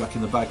dice can go back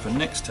in the bag for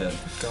next turn.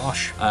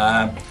 Gosh.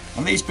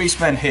 And these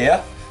beastmen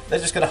here, they're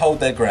just going to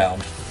hold their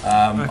ground.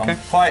 I'm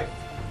quite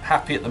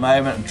happy at the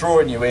moment. I'm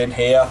drawing you in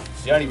here.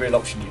 It's the only real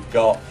option you've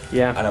got.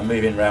 Yeah. And I'm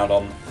moving around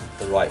on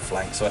the right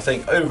flank. So I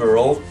think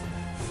overall,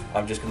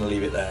 I'm just going to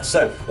leave it there.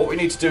 So what we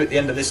need to do at the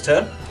end of this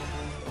turn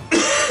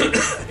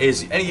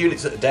is any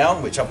units that are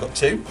down, which I've got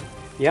 2,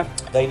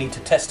 they need to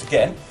test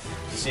again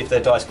to see if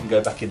their dice can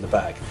go back in the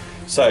bag.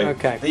 So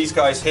these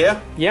guys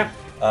here,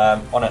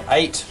 on an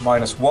 8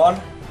 minus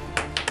 1,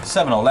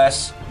 7 or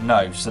less,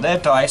 no. So their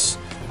dice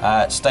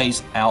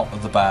stays out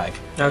of the bag.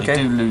 They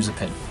do lose a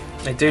pin.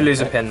 They do lose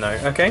a pin though.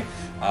 Okay.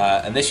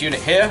 And this unit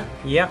here,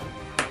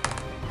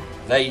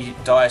 their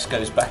dice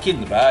goes back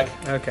in the bag.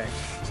 Okay.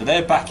 So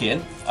they're back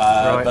in,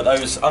 but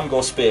those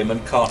Ungor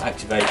spearmen can't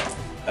activate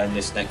in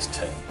this next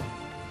turn.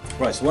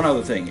 Right, so one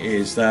other thing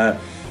is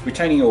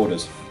retaining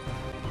orders.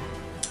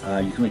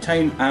 You can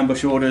retain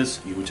ambush orders,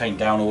 you retain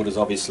down orders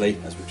obviously,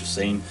 as we've just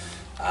seen.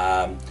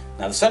 Now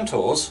the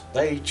centaurs,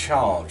 they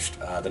charged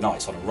the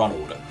knights on a run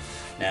order.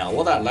 Now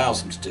what that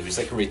allows them to do is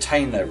they can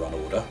retain their run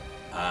order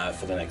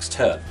for the next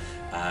turn,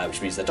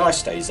 which means their dice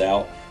stays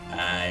out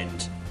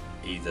and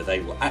either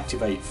they will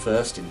activate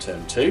first in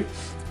turn 2,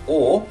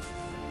 or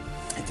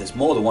if there's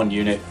more than one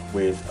unit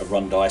with a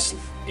run dice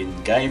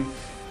in game,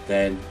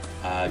 then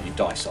you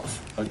dice off.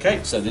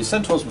 Okay, so the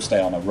centaurs will stay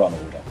on a run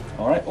order.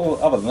 Alright,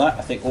 other than that,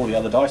 I think all the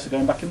other dice are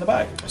going back in the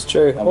bag. That's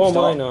true. And we'll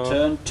start mine are.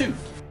 Turn 2.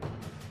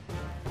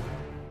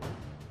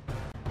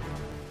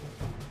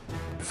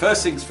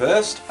 First things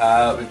first,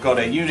 we've got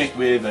a unit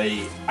with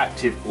a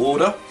active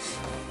order,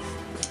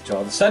 which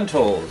are the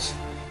centaurs.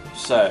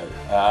 So,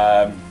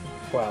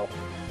 well,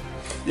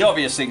 the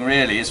obvious thing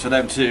really is for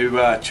them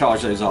to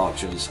charge those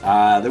archers.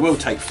 They will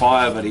take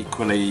fire, but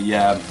equally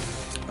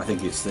I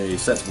think it's the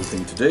sensible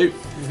thing to do.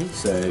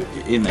 So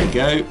in they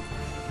go.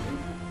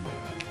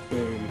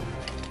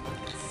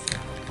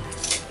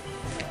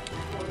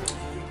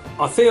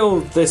 I feel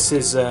this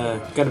is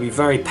going to be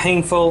very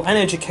painful and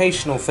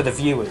educational for the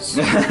viewers.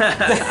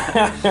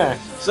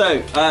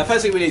 So,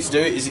 first thing we need to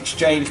do is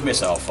exchange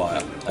missile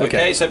fire.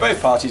 Okay, so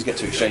both parties get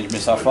to exchange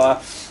missile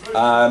fire.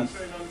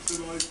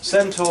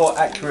 Centaur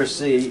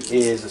accuracy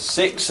is a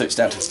 6, so it's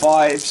down to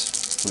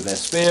 5s with their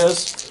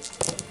spears.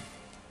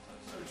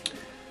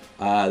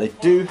 They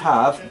do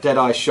have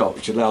Deadeye Shot,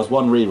 which allows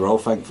 1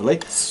 reroll, thankfully.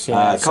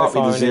 Can't be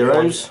the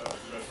zeros.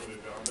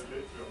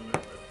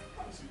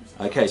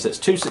 Okay, so it's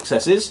 2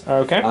 successes.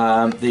 Okay.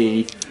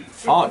 The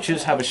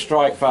archers have a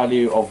strike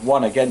value of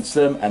 1 against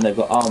them, and they've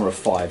got armour of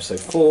 5, so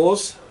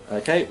 4s.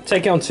 Okay.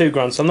 Take it on 2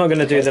 grunts. I'm not going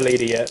to do the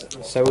leader yet,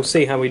 so we'll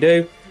see how we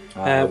do.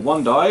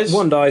 1 dies.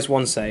 1 dies,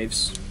 1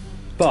 saves.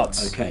 But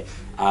okay.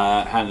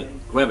 And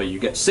whoever, you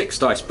get 6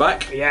 dice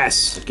back.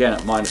 Yes. Again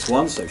at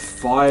 -1, so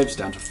 5s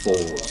down to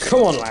 4s.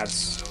 Come on,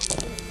 lads.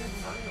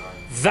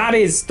 That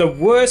is the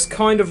worst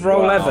kind of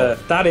roll Wow. ever.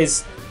 That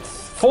is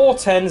 4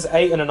 10s,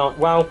 8 and a 9.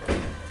 Well,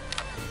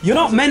 you're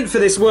not meant for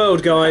this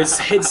world, guys.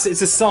 It's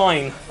a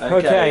sign.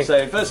 Okay.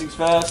 So first things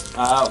first.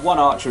 One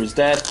archer is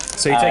dead.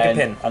 So you take a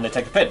pin. And they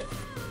take a pin.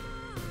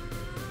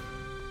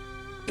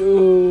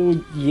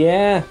 Ooh,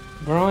 yeah,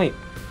 right.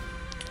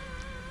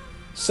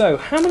 So,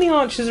 how many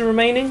archers are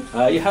remaining?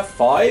 You have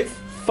 5.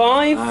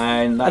 5?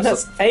 And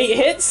that's 8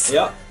 hits?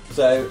 Yeah.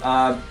 So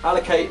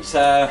allocate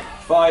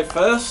 5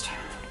 first.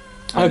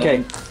 And Okay.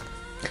 then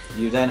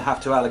you then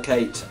have to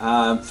allocate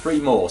 3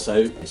 more.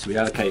 So we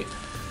allocate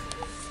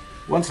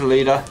 1 to the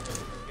leader,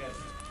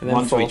 And then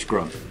 1 4. to each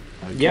grunt.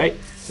 Okay. Yep.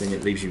 Then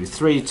it leaves you with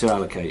 3 to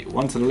allocate.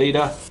 1 to the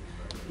leader,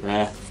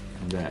 there,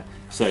 and there.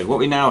 So what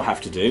we now have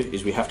to do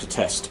is we have to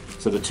test.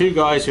 So the 2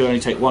 guys who only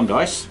take 1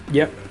 dice,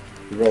 Yep.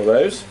 you roll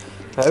those.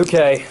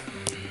 Okay.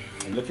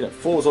 And looking at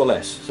 4s or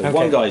less. So Okay.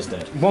 1 guy's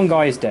dead. One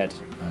guy is dead.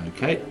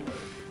 Okay.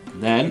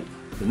 Then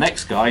the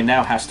next guy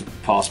now has to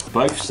pass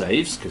both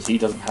saves because he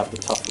doesn't have the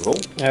tough roll.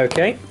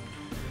 Okay.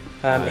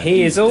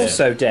 He he's is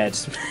also dead.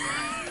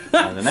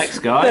 And the next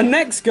The guy,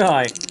 next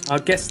guy, I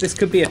guess this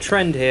could be a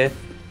trend here,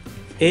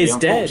 he is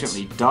dead.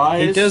 unfortunately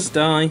dies. He does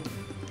die.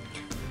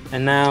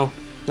 And now,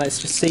 let's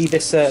just see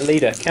this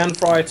leader. Can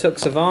Friar Tuck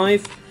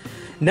survive?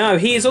 No,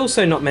 he is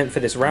also not meant for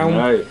this round.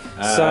 No.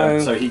 So-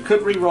 So he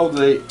could re-roll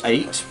the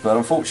 8, but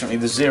unfortunately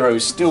the 0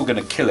 is still going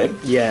to kill him.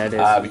 Yeah, it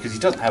is. Because he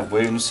doesn't have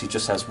wounds, he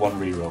just has 1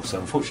 re-roll. So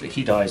unfortunately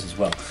he dies as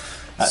well.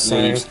 That So-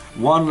 leaves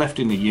 1 left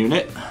in the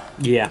unit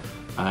Yeah.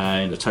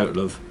 and a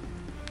total of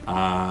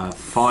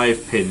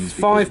 5 pins.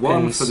 5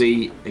 1 pins. for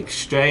the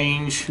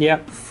exchange,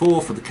 Yep.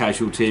 4 for the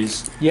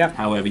casualties. Yep.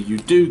 However, you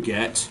do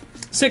get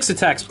 6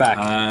 attacks back.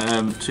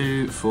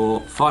 2,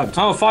 4, 5 attacks.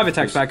 Oh, 5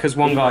 attacks back because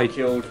one He guy. got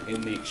killed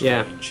in the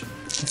Yeah. exchange.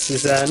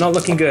 This is not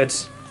looking good.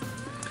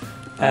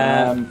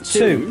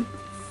 2.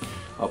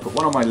 I'll put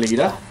 1 on my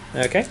leader.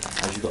 Okay.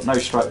 As you've got no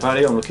strike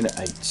value, I'm looking at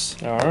 8s.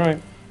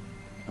 Alright.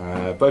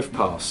 Both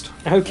passed.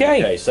 Okay.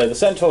 Okay, so the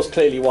Centaurs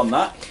clearly won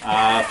that,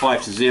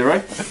 5 to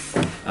 0.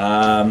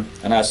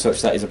 And as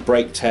such, that is a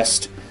break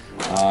test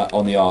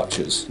on the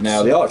archers.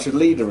 Now, the archer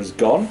leader is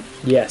gone,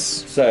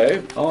 Yes.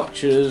 so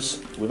archers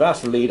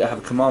without a leader have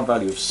a command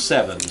value of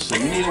 7. So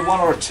you need a 1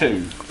 or a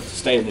 2 to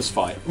stay in this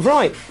fight.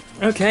 Right.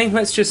 Okay,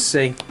 let's just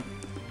see.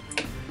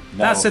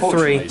 Now, That's a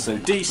 3. unfortunately, So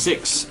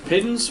D6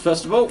 pins,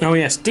 first of all. Oh,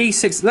 yes.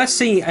 D6. Let's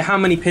see how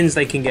many pins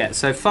they can get.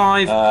 So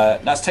 5.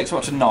 That takes them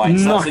up to 9,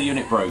 so that's a 9.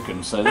 unit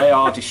broken. So they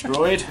are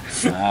destroyed.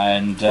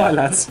 And Right,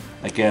 lads.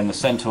 again, the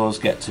Centaurs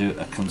get to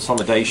a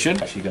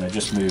consolidation. Actually going to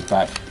just move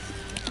back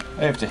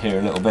over to here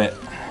a little bit.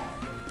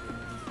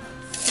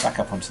 Back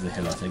up onto the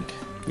hill, I think.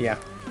 Yeah.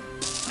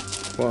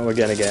 What are we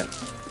going to get?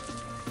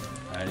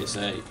 And it's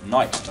a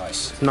knight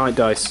dice. Knight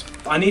dice.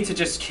 I need to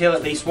just kill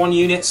at least 1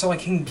 unit so I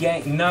can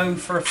know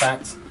for a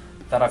fact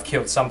that I've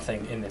killed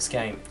something in this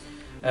game.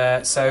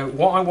 So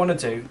what I want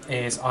to do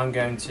is I'm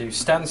going to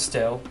stand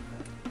still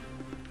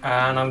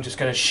and I'm just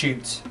going to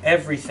shoot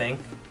everything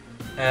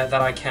that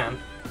I can.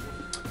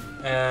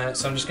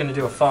 So I'm just going to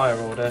do a fire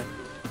order.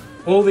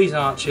 All these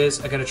archers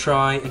are going to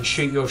try and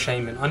shoot your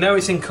shaman. I know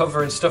it's in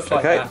cover and stuff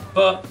like Okay. that,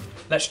 but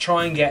let's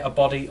try and get a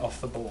body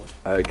off the board.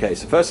 Okay,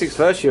 so first things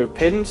first, you're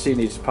pinned, so you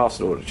need to pass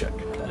an order check.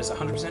 That is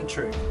 100%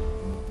 true.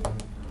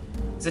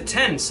 It's a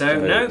 10, so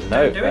no, no,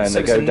 don't do it. and So they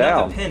it's go another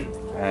down. pin.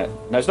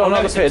 No, it's not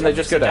another it's a pin, they ten,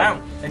 just it's go a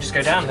down. They just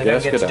go down. They Yeah,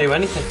 don't just get go to do down.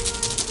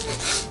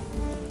 anything.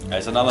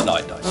 It's another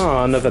knight dice.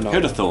 Oh, another Who'd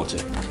knight. have thought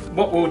it?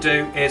 What we'll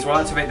do is we'll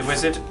activate the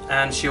wizard,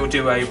 and she'll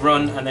do a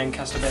run and then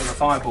cast a bit of a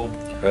fireball.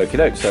 Okie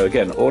doke, so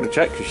again, order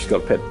check because she's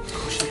got a pin.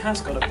 Oh, she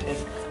has got a pin.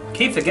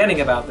 Keep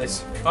forgetting about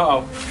this. Uh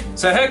oh.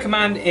 So her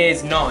command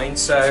is 9,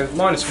 so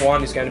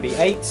 -1 is going to be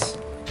 8.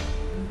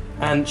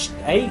 And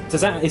 8,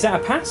 is that a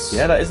pass?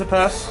 Yeah, that is a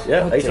pass.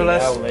 Yeah, 8 or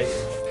less. Holy.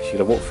 She's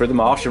gonna walk through the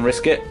marsh and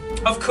risk it.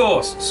 Of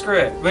course, screw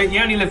it.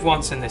 You only live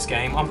once in this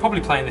game. I'm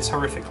probably playing this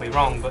horrifically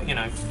wrong, but you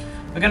know,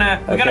 we're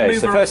gonna Okay, move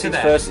so her first up to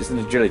things there. first, it's an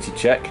agility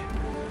check.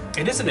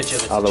 It is an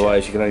agility check.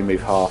 Otherwise, you can only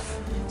move half.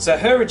 So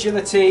her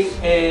agility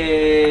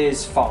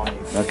is 5.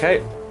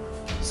 Okay,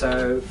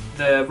 So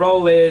the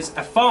roll is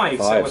a 5,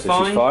 so 5, we're so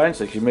fine. she's fine.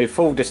 So she can move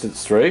full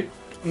distance through.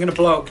 I'm going to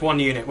blow up 1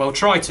 unit. Well,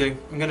 try to.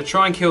 I'm going to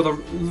try and kill the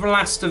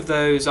last of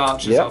those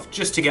archers Yep. off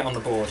just to get on the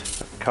board.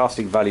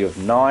 Casting value of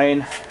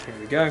 9. Here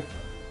we go.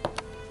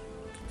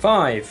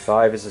 5.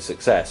 5 is a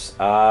success.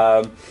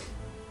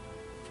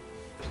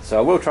 So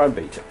I will try and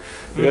beat it.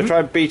 We're going to try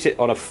and beat it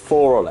on a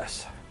 4 or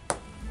less.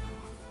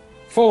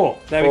 4.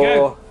 There we go.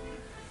 4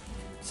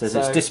 says So-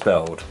 it's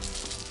dispelled.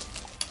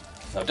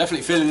 I'm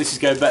definitely feeling this is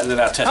going better than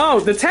our test.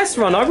 Oh, the test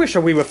run. I wish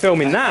we were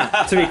filming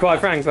that, to be quite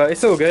frank, but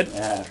it's all good.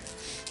 Yeah.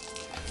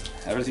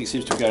 Everything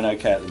seems to be going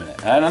okay at the minute.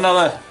 And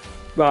another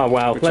Oh,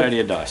 well.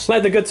 Bretonian dice.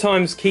 Let the good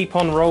times keep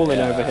on rolling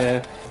Yeah. over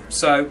here.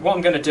 So what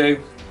I'm going to do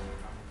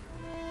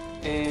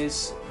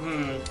is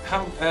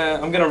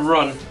I'm going to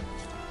run,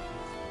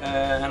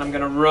 and I'm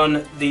going to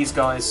run these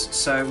guys.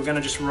 So we're going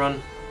to just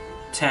run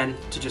 10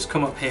 to just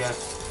come up here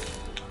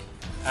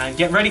and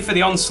get ready for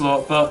the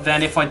onslaught. But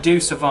then if I do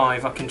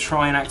survive, I can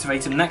try and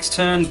activate it next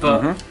turn.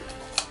 But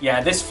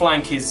Yeah, this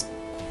flank is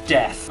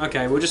death.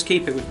 Okay, we'll just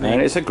keep it with me.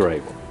 And it's a grey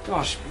one.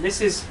 Gosh,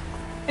 this is...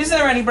 Is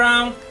there any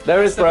brown?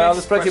 There is brown,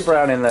 there's plenty of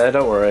brown in there,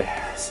 don't worry.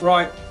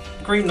 Right,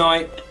 Green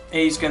Knight,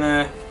 he's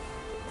gonna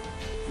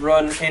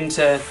run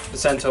into the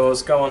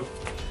Centaurs. Go on.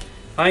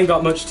 I ain't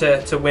got much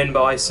to win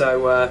by,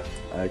 so...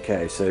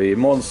 Okay, so you're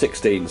more than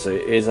 16, so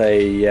it is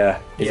a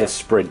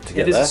sprint to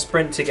get there. It is a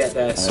sprint to get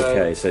there, so...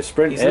 Okay, so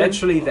sprint he's in.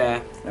 literally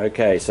there.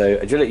 Okay, so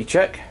agility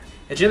check.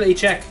 Agility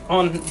check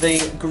on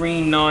the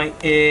Green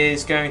Knight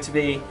is going to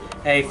be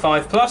a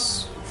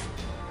 5+.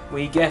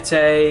 We get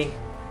a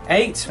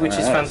 8, which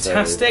is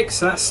fantastic.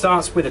 So that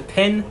starts with a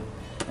pin.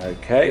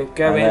 Okay, You'll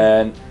go in.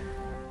 Then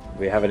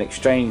we have an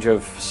exchange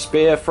of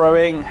spear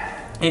throwing.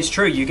 It's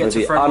true, you get with to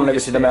the throw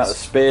unlimited amount of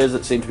spears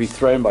that seem to be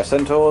thrown by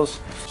centaurs.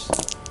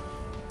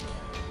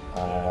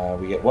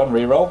 We get 1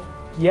 reroll.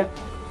 Yep,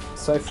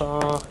 so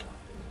far.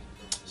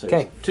 So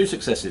Okay. 2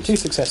 successes. 2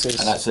 successes.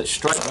 And that's at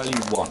strike value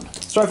 1.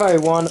 Strike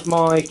value 1.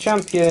 My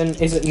champion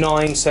is at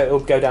 9, so it'll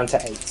go down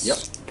to 8. Yep.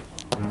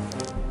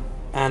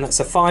 And that's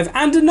a 5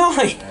 and a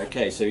 9.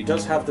 Okay, so he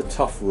does have the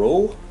tough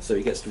rule, so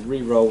he gets to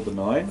re-roll the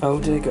 9. Oh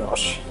dear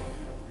gosh.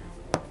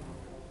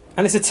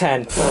 And it's a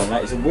 10. And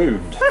that is a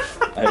wound.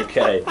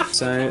 Okay.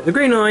 So the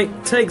Green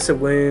Knight takes a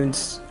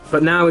wound,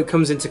 but now it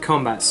comes into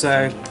combat.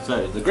 So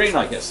the Green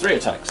Knight gets 3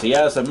 attacks. He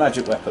has a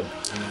magic weapon.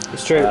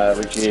 it's true.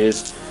 Which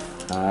is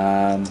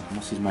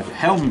what's his magic?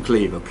 Helm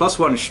Cleaver.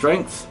 +1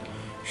 strength.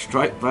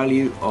 Strike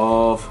value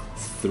of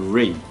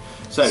 3.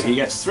 So he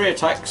gets 3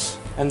 attacks.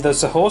 And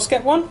does the horse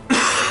get one?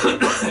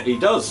 He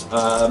does.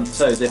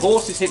 So the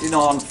horse is hitting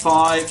on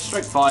 5,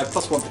 strength 5,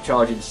 +1 for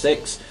charging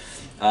 6.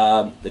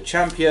 The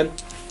champion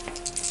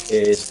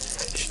is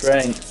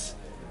strength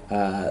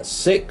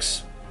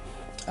 6,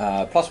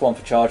 +1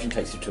 for charging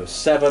takes you to a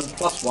 7,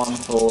 +1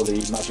 for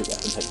the magic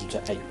weapon takes you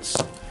to 8.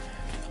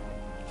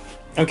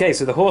 Okay,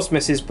 so the horse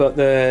misses, but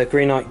the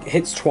Green Knight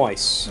hits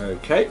twice.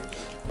 Okay,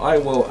 I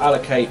will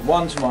allocate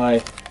 1 to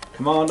my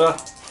commander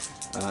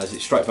as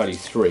it's strike value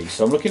 3.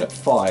 So I'm looking at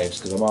 5s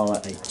because I'm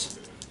armor 8.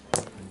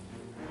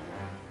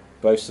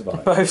 Both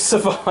survive. Both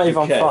survive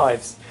on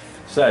 5s.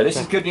 So this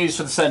is good news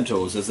for the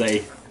centaurs as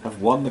they have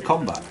won the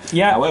combat.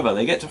 Yeah. However,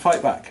 they get to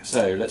fight back.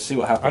 So let's see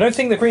what happens. I don't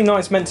think the Green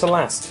Knight's meant to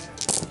last.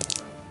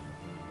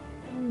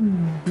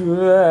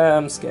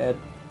 I'm scared.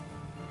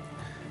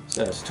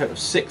 So it's a total of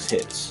 6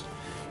 hits.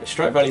 It's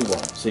strike value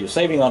 1. So you're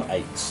saving on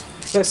 8s.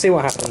 Let's see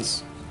what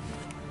happens.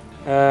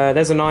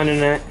 There's a 9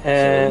 in it.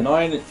 So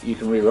 9 you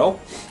can re-roll.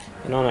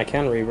 A 9 I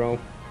can re-roll.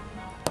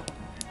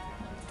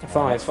 A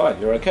 5. That's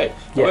fine, you're okay.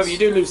 Yes. However, you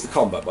do lose the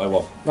combat by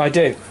 1. I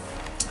do.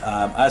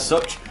 As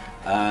such,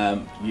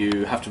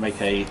 you have to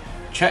make a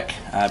check,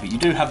 but you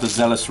do have the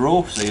zealous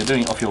rule, so you're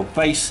doing it off your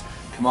base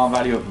command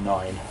value of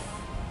 9,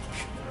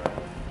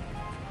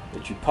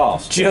 which you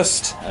passed.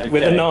 Just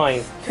with a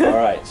 9.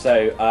 Alright,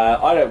 so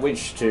I don't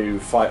wish to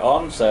fight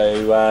on,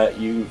 so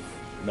you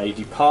may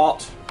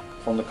depart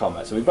from the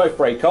combat. So we both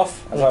break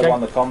off. As I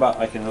won the combat,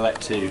 I can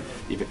elect to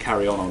either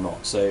carry on or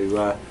not.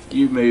 So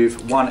you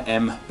move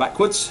 1m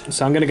backwards.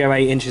 So I'm going to go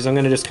 8 inches. I'm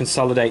going to just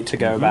consolidate to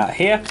go about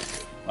here.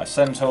 My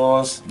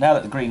centaurs, now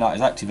that the Green Knight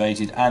is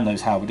activated and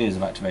those halberdiers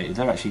have activated,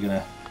 they're actually going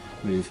to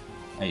move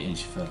 8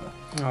 inches further.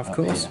 Oh, of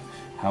course. Here.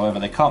 However,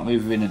 they can't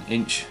move within an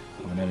inch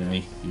of an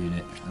enemy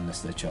unit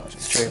unless they're charging.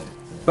 It's true.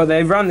 But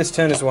they ran this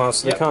turn as well,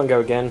 so they can't go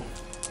again.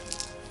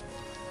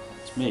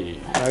 It's me.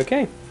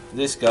 Okay.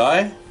 This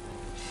guy,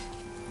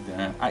 I'm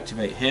going to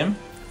activate him,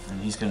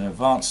 and he's going to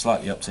advance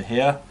slightly up to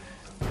here,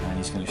 and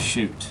he's going to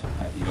shoot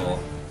at your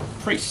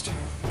priest.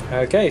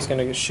 Okay, he's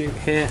going to shoot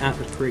here at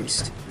the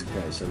priest.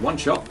 Okay, so 1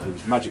 shot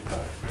with magic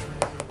power.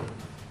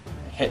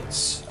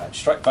 Hits at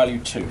strike value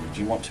 2.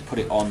 Do you want to put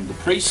it on the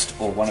priest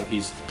or one of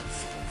his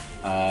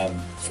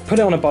Put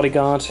it on a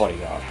bodyguard.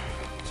 bodyguard?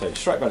 So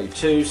strike value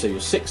 2, so you're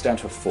 6 down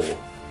to a 4.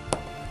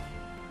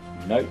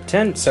 Nope.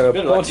 10, so a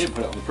Good luck, bod. you didn't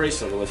put it on the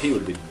priest, otherwise he would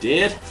have been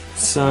dead.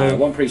 So,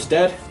 1 priest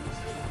dead.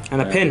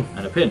 and a pin.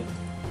 And a pin.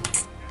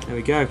 There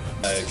we go.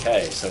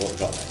 Okay, so what we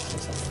got next?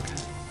 Let's have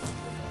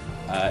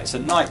a look. It's a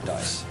knight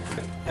dice.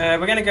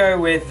 We're going to go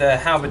with the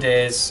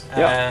halberdiers.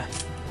 Yep.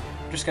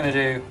 Just going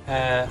to do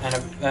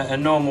a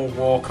normal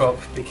walk up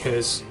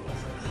because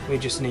we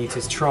just need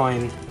to try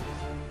and...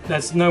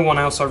 There's no one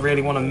else I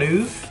really want to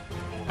move,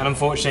 and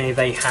unfortunately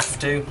they have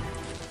to.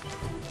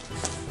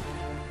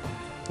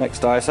 Next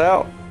dice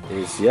out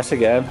is yet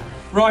again.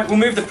 Right, we'll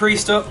move the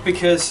priest up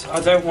because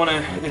I don't want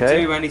to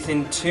Okay. do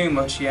anything too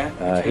much yet.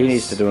 He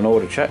needs to do an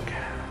order check.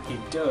 He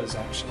does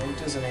actually,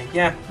 doesn't he?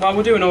 Yeah, well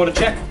we'll do an order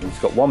check. He's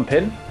got 1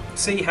 pin.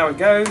 See how it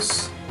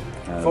goes.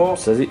 4.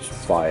 Says it's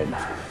fine.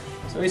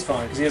 So he's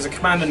fine because he has a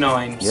commander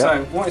 9. Yep.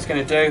 So what he's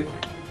going to do,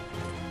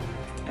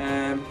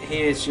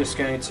 he is just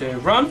going to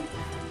run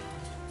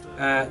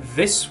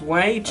this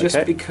way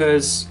just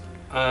because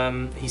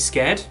he's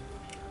scared.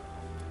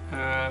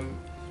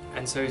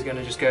 And so he's going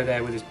to just go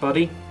there with his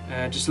buddy,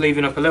 just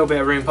leaving up a little bit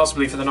of room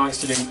possibly for the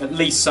knights to do at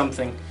least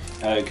something.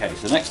 Okay,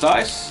 so the next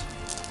dice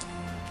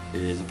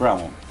is a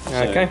brown one.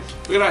 Okay. So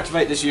we're going to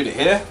activate this unit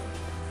here.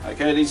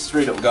 Okay, these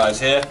 3 little guys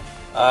here.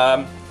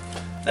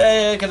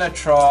 they're going to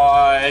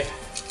try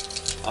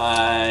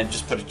and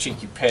just put a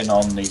cheeky pin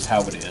on these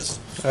halberdiers.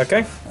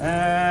 Okay.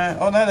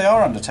 Oh no, they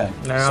are under 10.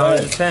 They are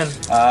under 10.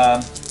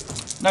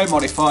 No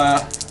modifier,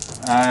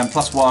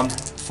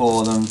 +1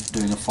 for them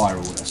doing a fire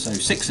order. So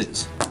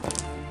 6s.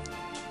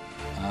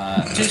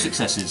 2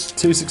 successes.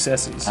 2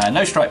 successes.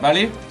 No strike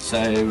value,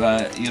 so you're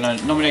going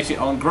to nominate it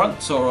on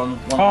grunts or on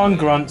one? On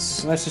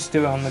grunts. Let's just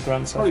do it on the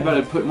grunts. Probably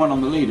better put one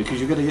on the leader because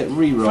you're going to get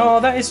reroll. Oh,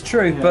 that is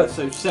true, Yeah, but...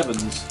 so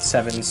 7s.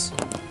 7s.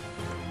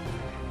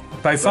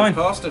 Both fine.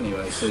 Cast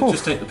anyway, so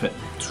just take the pin.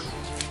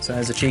 So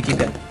there's a cheeky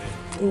pin.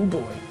 Oh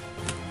boy.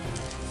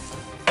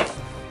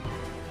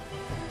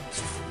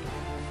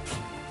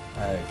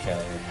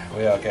 Okay,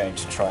 we are going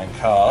to try and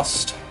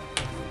cast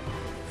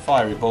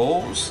fiery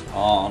balls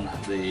on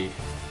the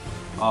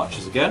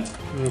archers again.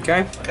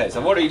 Okay. Okay, so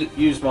I've already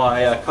used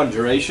my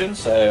conjuration,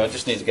 so I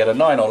just need to get a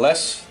 9 or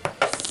less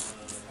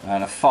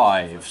and a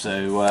 5.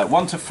 So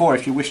 1 to 4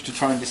 if you wish to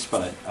try and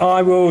dispel it.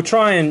 I will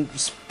try and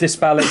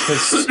dispel it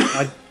because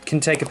I can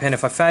take a pin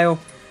if I fail,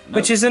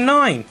 which is a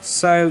 9.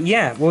 So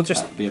yeah, we'll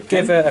just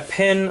give it a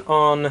pin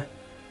on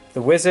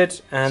the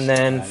wizard, and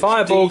then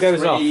fireball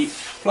goes off.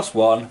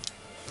 +1.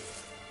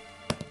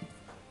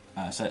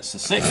 So that's a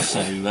 6,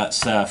 so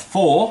that's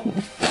 4.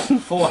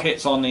 4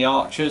 hits on the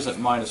archers at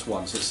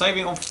 -1. So it's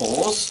saving on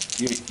 4s.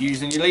 You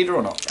using your leader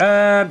or not?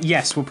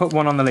 Yes, we'll put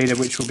one on the leader,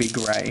 which will be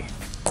grey.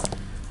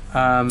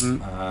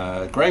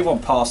 Grey one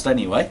passed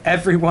anyway.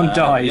 Everyone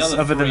dies the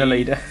other than the 3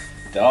 leader.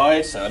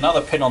 Died, so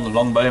another pin on the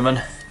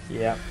longbowman.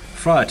 Yeah.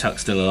 Friar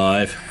Tuck's still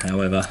alive,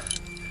 however.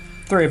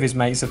 3 of his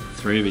mates have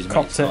 3 of his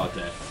copped mates are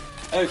dead.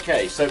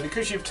 Okay, so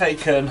because you've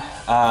taken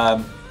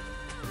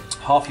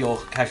half your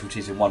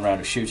casualties in 1 round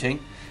of shooting,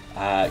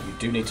 you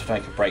do need to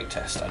make a break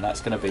test, and that's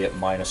going to be at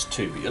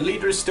 -2. But your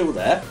leader is still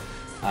there.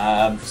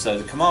 So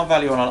the command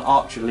value on an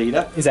archer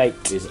leader is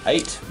 8. Is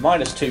 8.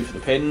 -2 for the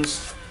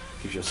pins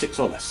gives you a 6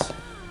 or less.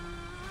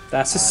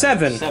 That's a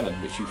 7. 7,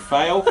 which you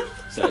fail.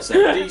 So it's a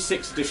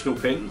D6 additional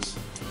pins.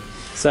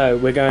 So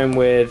we're going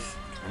with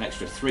an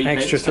extra 3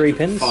 extra pins. 3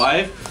 pins.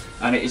 5,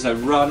 and it is a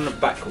run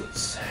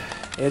backwards.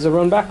 Here's a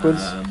run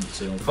backwards.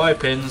 So on 5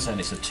 pins, and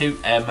it's a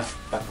 2M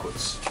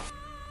backwards.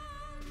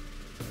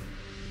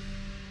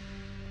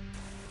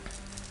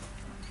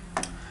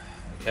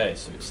 Okay,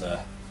 so it's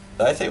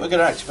I think we're going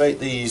to activate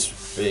these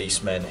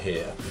beast men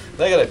here.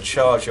 They're going to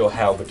charge your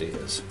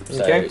halberdiers.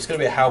 So it's going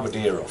to be a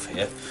halberdier off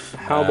here.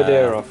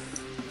 Halberdier off.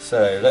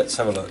 So let's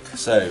have a look.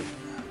 So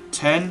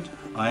 10,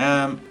 I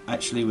am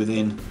actually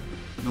within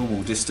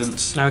normal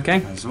distance.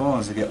 Okay. As long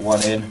as I get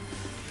 1 in,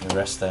 the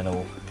rest then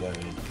all go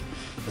in.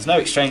 There's no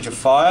exchange of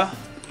fire.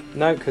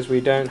 No, because we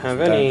don't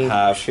have any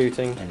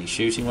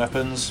shooting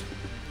weapons.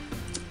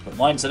 But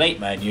mine's an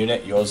 8-man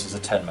unit, yours is a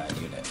 10-man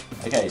unit.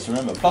 Okay, so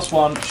remember,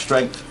 +1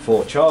 strength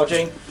for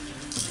charging,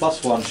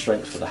 +1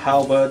 strength for the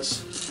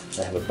halberds.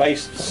 They have a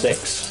base of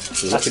 6,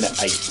 so you're looking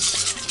at 8.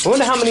 I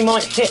wonder how many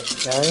might hit,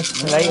 Gary.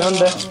 An 8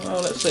 under?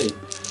 Well, let's see.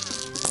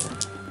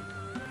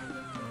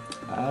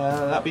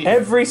 That'd be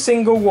every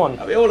single one.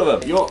 That'd be all of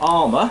them. Your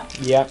armour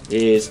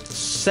is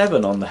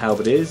 7 on the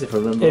halberdiers, if I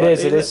remember right.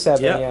 It is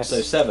 7, yes.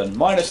 So 7.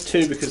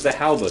 -2 because they're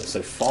halberds,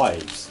 so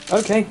 5s.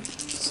 Okay,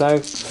 so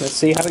let's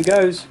see how it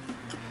goes.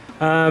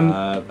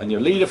 And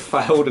your leader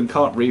failed and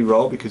can't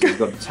re-roll because he's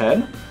got a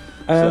 10.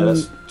 So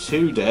that's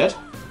 2 dead.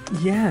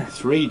 Yeah.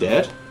 3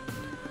 dead.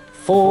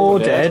 4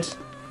 dead.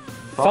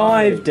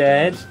 5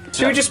 dead.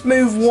 Should we just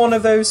move one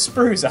of those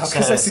sprues out?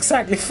 Because that's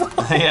exactly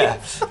fine. Yeah.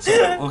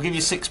 So we'll give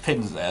you 6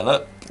 pins there,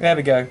 look. There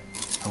we go.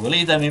 And we'll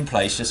leave them in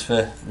place just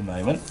for the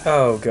moment.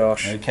 Oh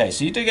gosh. Okay,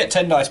 so you do get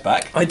 10 dice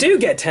back. I do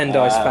get 10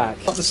 dice back.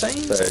 Not the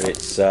same? So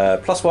it's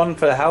 +1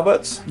 for the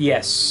halberds.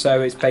 Yes, so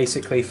it's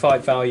basically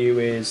fight value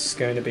is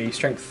going to be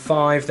strength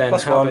 5, then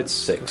halberds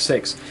 6. So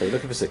you're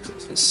looking for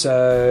 6s.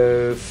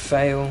 So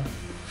fail.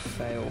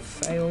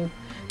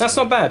 That's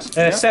not bad.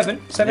 7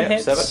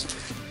 hits. 7.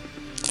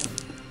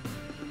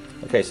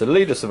 Okay, so the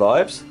leader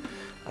survives.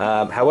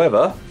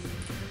 However,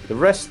 the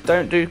rest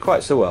don't do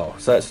quite so well.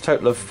 So it's a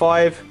total of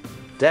 5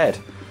 dead.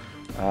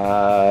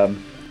 5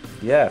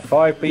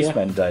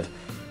 beastmen dead.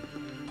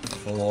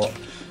 4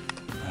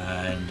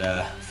 and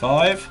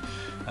 5.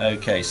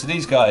 Okay, so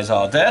these guys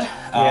are dead.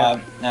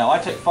 Now I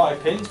take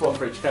 5 pins, 1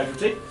 for each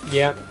casualty.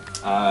 Yeah.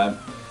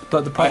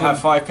 But the problem, I have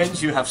 5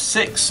 pins, you have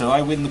 6, so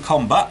I win the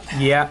combat.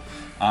 Yeah.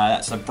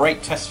 That's a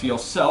break test for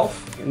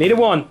yourself. Need a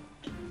 1.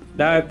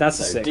 No, that's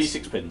a 6.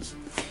 D6 pins.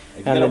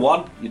 If you get a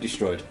 1, you're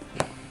destroyed.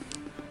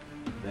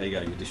 There you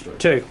go, you're destroyed.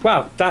 2.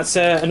 Wow, that's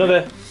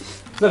another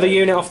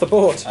unit off the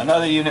board.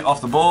 Another unit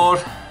off the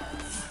board.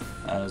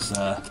 As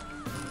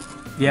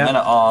men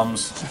at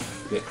arms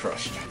get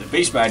crushed. The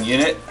Beastman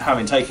unit,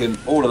 having taken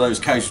all of those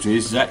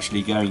casualties, is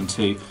actually going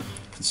to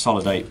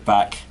consolidate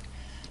back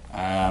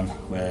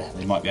where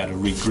they might be able to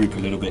regroup a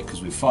little bit,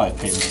 because with 5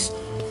 pins,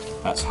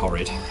 that's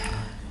horrid.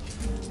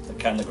 So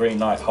can the green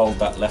knight hold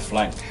that left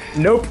flank?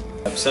 Nope.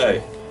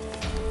 So,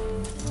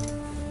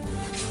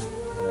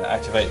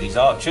 activate these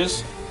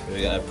archers.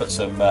 We're going to put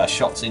some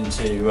shots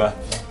into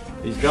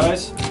these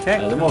guys. Okay.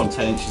 They're more than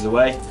 10 inches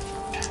away.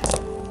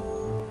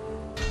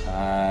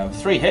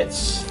 3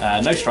 hits,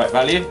 no strike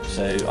value,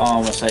 so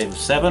armor save of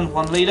 7,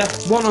 1 leader.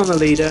 1 on the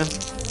leader.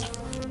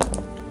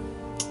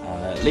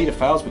 Leader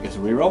fails but gets a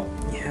reroll.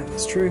 Yeah,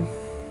 that's true.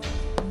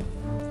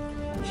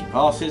 She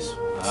passes.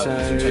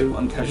 So take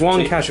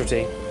 1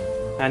 casualty,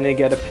 and they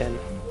get a pin.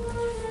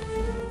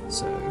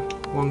 So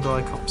 1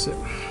 guy cops it.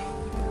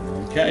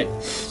 Okay.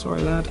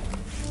 Sorry, lad.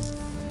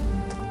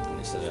 And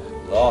it's the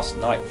last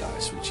night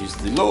dice, which is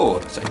the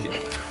Lord. Take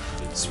it.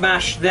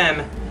 Smash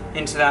them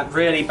into that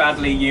really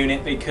badly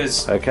unit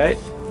because. Okay.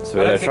 So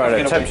we're going to try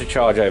to attempt to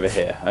charge over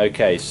here.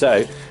 Okay.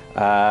 So.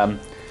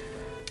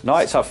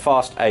 Knights have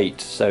fast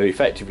 8, so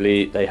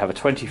effectively they have a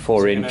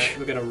 24-inch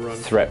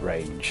threat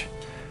range.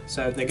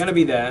 So they're going to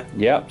be there.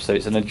 Yep, so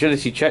it's an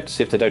agility check to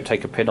see if they don't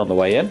take a pin on the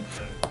way in.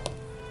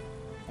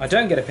 I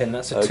don't get a pin,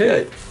 that's a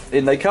Okay, 2.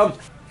 in they come.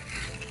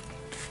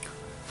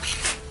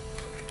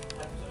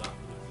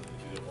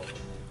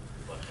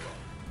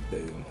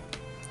 Boom.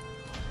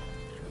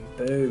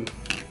 Boom.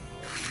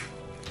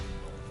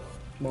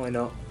 Why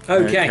not?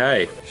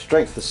 Okay.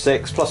 Strength for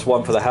 6, plus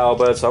 1 for the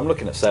halberd, so I'm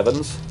looking at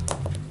 7s.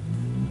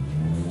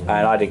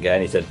 And I didn't get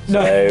anything.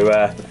 No.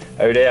 So,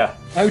 oh dear.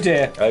 Oh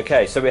dear.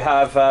 Okay, so we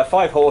have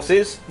 5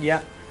 horses.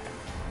 Yeah.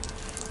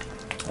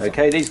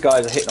 Okay, these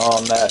guys are hitting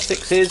on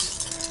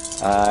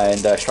 6s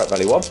and strike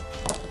value 1.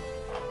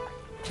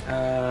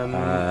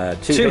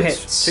 2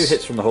 hits. 2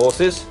 hits from the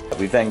horses.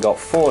 We've then got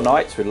 4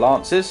 knights with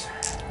lances.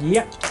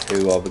 Yep.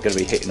 Who are going to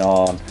be hitting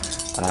on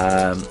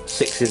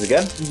 6s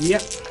again.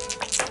 Yep.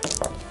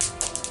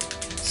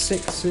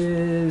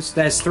 6s.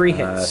 There's 3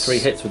 hits. 3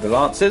 hits with the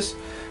lances.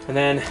 And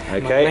then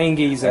okay. my main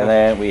geezer. And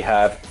then we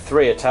have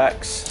 3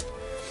 attacks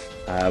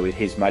with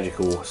his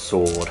magical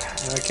sword.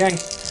 Okay.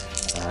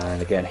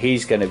 And again,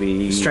 he's going to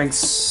be strength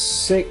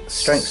 6.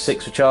 Strength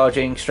 6 for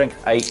charging. Strength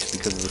 8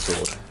 because of the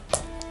sword.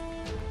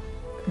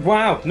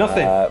 Wow,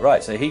 nothing.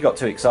 Right, so he got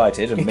too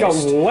excited and he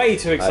missed. got way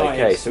too excited.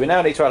 Okay, so we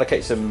now need to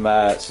allocate some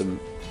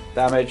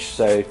damage.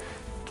 So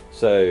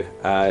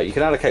you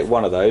can allocate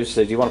 1 of those.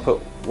 So do you want to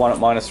put 1 at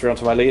 -3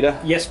 onto my leader?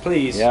 Yes,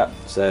 please. Yeah.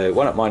 So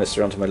 1 at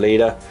 -3 onto my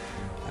leader.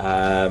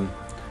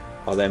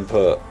 I'll then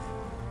put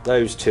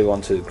those 2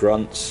 onto the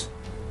grunts.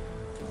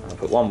 I'll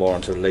put 1 more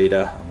onto the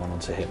leader and 1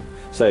 onto him.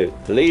 So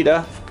the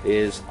leader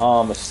is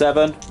armor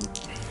 7,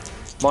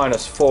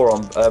 -4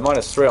 on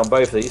 -3 on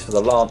both of these for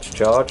the lance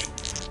charge.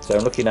 So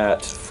I'm looking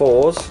at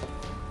 4s.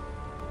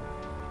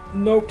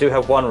 Nope. Do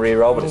have 1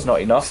 reroll, but it's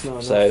not enough.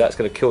 So that's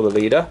going to kill the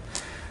leader.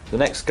 The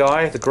next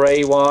guy, the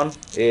grey one,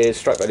 is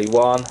strike value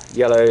 1.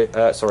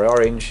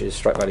 Orange is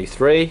strike value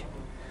 3.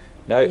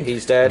 No,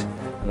 he's dead.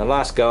 And the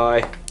last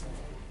guy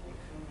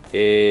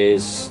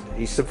is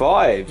he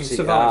survives. He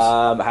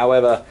survives.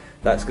 However,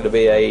 that's going to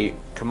be a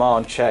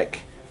command check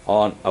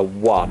on a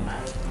 1.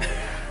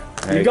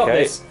 Okay. You got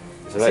this.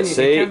 So let's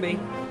see. It can be.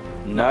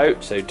 No,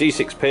 so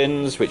D6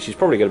 pins, which is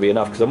probably going to be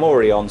enough because I'm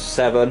already on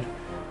 7.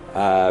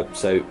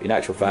 So in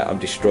actual fact, I'm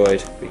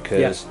destroyed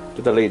because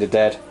with the leader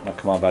dead, my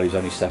command value is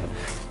only 7.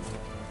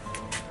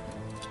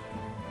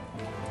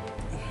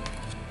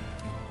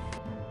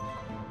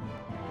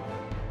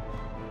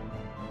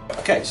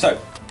 Okay, so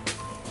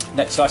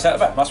next dice out of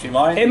that must be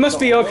mine. It must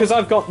be yours because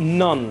I've got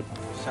none.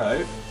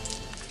 So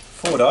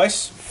 4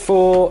 dice.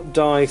 4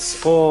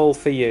 dice, all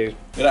for you.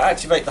 I'm going to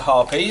activate the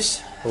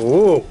harpies.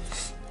 Ooh.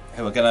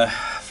 And we're going to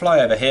fly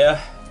over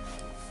here.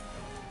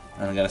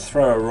 And I'm going to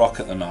throw a rock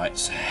at the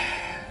knights.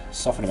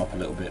 Soften them up a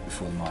little bit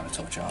before the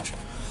Minotaur charge.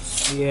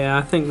 Yeah,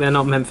 I think they're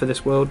not meant for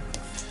this world.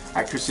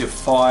 Accuracy of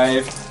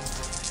 5.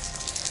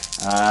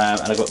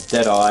 And I've got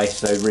dead eye,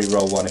 so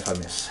re-roll 1 if I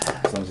miss.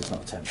 As long as it's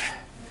not a 10.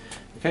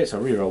 Okay, so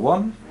re-roll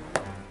 1.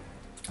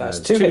 That's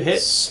 2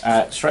 hits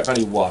at strike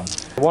value 1.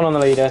 1 on the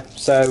leader,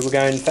 so we're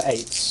going for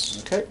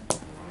 8s. Okay.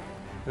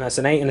 And that's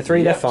an 8 and a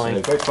 3, they're fine.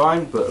 So they're both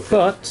fine,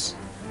 but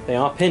they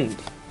are pinned,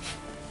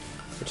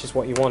 which is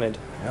what you wanted.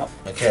 Yep.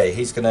 Okay,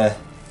 he's going to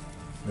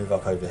move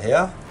up over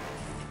here.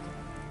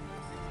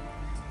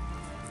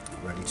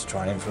 Ready to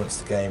try and influence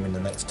the game in the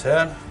next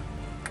turn.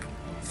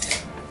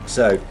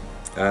 So,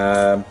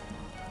 they're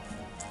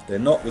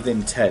not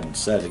within 10,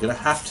 so they're going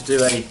to have to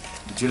do a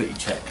agility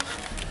check.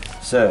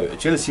 So,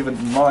 agility of a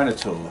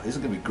Minotaur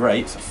isn't going to be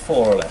great, so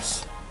 4 or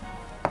less.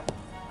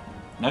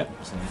 Nope,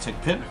 so I'm going to take a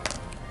pin.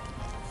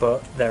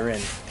 But they're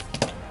in. So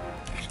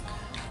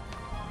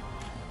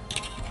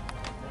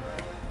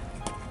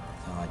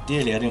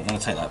ideally I didn't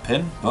want to take that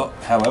pin, but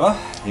however,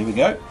 here we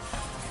go.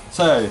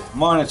 So,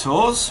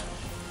 Minotaurs,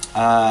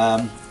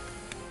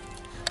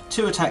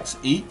 2 attacks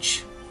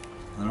each.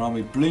 And they're armed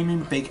with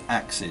blooming big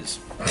axes.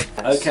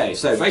 Okay,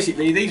 so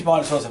basically these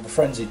Minotaurs have a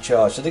frenzied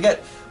charge, so they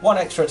get 1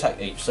 extra attack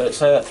each. So it's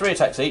 3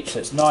 attacks each, so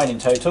it's 9 in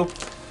total.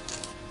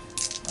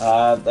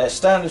 Their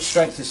standard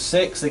strength is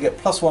 6, they get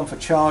 +1 for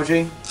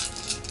charging.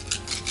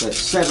 So it's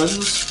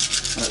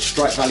 7s, and it's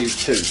strike value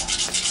 2.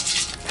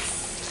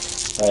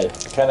 So,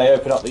 can they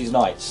open up these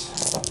knights?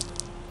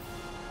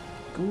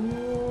 We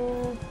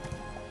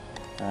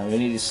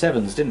needed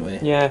 7s, didn't we?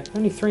 Yeah,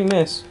 only 3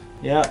 miss.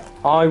 Yeah.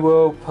 I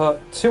will put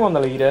 2 on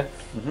the leader.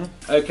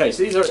 Okay,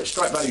 so these are at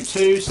strike value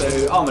 2,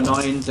 so armor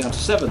 9 down to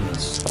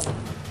 7s.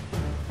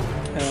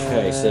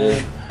 Okay, so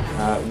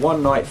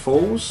one knight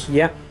falls.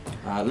 Yeah.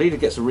 Leader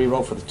gets a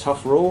reroll for the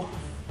tough roll,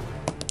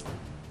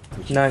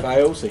 which he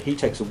fails, so he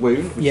takes a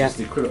wound, which is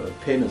the equivalent of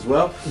a pin as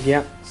well.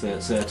 Yeah. So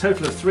it's a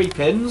total of 3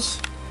 pins.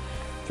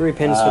 3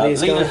 pins for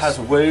these Leader guys. has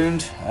a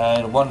wound,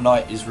 and 1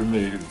 knight is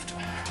removed.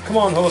 Come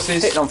on,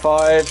 horses. Hitting on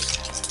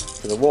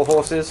 5s for the war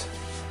horses.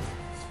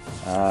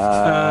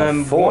 4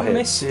 1 hits.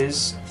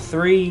 misses,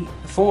 3,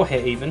 4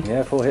 hit even.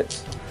 Yeah, 4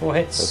 hits. 4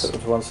 hits. So put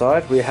them to one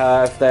side. We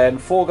have then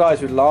 4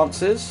 guys with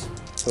lances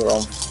who are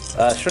on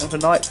strength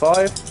of knight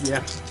 5.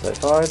 Yeah. So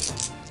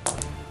 5s.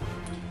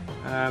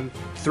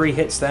 3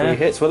 hits there. 3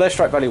 hits. Well, they're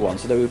strike value 1,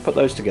 so we put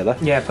those together.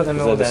 Yeah, put them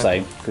all they're there. the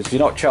same. Because if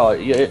you're not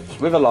charged,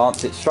 with a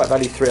lance, it's strike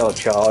value 3 on a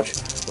charge,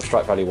 or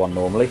strike value 1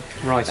 normally.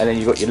 Right. And then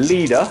you've got your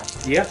leader,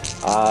 Yep.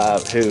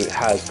 who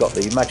has got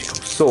the magical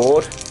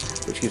sword,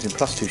 which gives him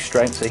 +2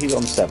 strength, so he's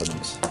on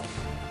 7s.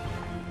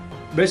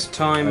 This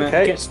time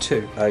Okay. gets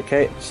 2.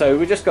 Okay, so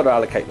we just got to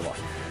allocate them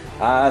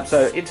off.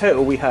 So in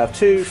total we have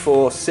 2,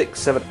 4, 6,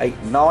 7,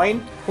 8,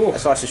 9. Ooh.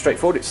 That's nice and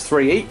straightforward, it's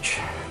 3 each.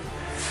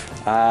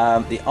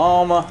 The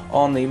armour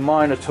on the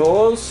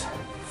Minotaurs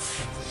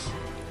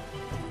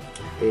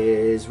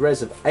is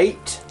res of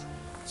 8,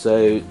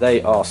 so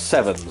they are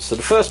 7s. So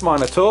the first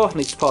Minotaur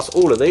needs to pass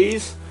all of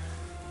these,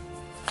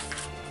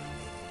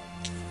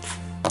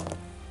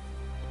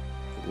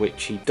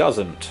 which he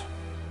doesn't.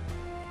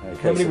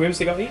 Okay, How many wounds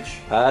they got each?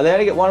 they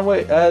only get 1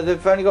 wound.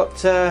 They've only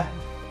got. Yeah,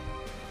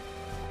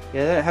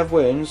 they don't have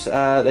wounds.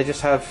 They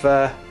just have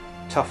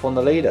tough on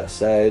the leader.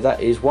 So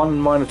that is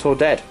 1 Minotaur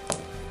dead.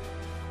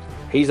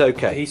 He's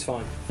okay. He's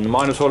fine. And the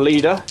Minotaur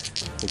leader,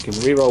 we can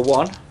reroll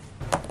 1. I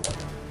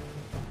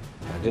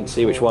didn't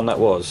see which one that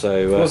was. So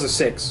It was a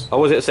 6. oh,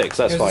 was it a 6?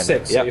 That's It was fine. a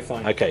 6, so Yep. you're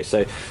fine. Okay,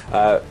 so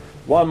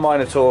 1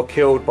 Minotaur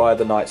killed by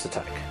the knight's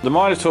attack. The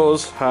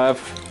Minotaurs have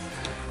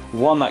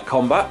won that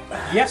combat.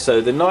 Yep. So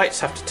the knights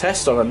have to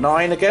test on a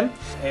 9 again.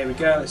 Here we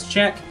go, let's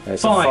check.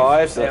 There's 5. a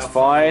 5, so They that's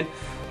are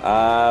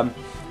fine.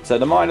 So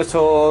the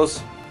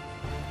Minotaurs,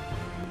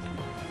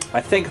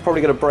 I think, are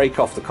probably going to break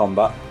off the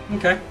combat.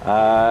 Okay.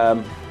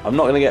 I'm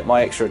not going to get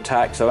my extra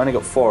attack, so I only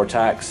got 4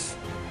 attacks.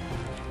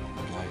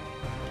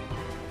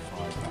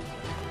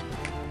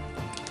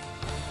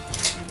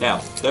 Now,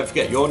 don't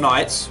forget your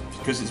knights,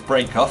 because it's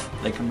break off,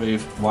 they can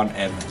move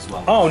 1M as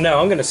well. Oh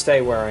no, I'm going to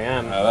stay where I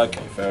am. Oh,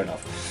 okay, fair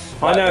enough.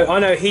 I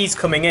know he's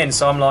coming in,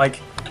 so I'm like,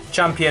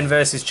 champion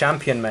versus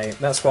champion, mate.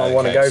 That's what I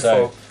want to go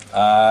for.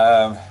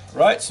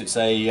 Right, so it's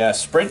a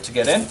sprint to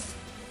get in. Let's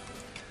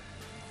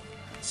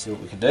see what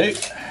we can do.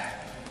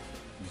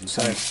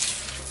 So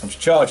comes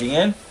charging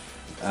in,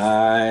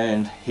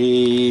 and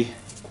he's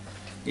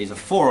a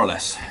 4 or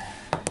less.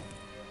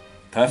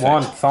 Perfect.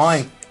 1,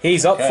 fine.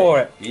 He's up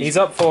for it. He's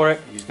up for it.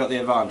 He's got the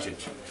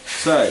advantage.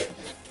 So,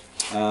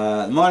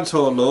 the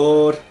Minotaur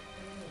Lord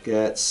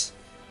gets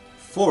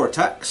 4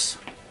 attacks.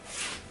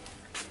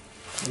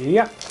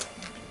 Yep.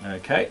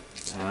 Okay,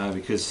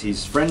 because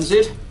he's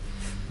frenzied.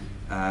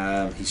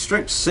 He's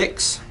strength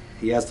 6.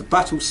 He has the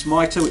Battle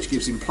Smiter, which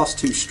gives him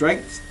 +2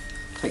 strength.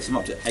 Takes him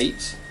up to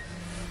 8.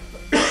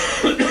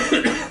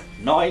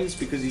 9s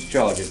because he's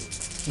charging.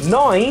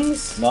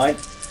 9s? 9.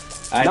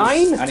 And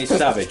 9? And he's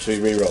savage, so he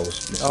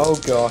rerolls. Oh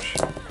gosh.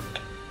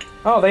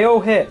 Oh, they all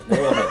hit.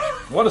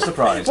 What a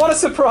surprise. What a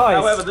surprise.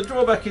 However, the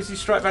drawback is his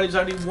strike value is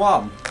only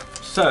 1.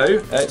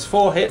 So, it's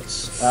 4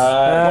 hits, 1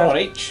 on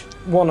each.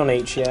 1 on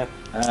each, yeah.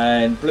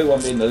 And blue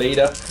one being the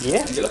leader.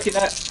 Yeah. And you're looking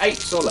at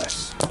 8s or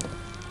less.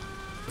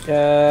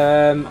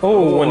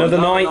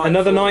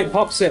 Another knight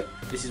pops it.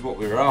 This is what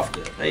we were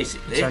after,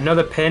 basically. So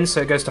another pin,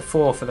 so it goes to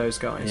 4 for those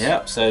guys.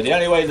 Yep, so the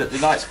only way that the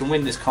knights can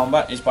win this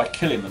combat is by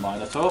killing the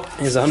Minotaur.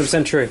 Is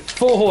 100% true.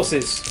 4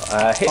 horses.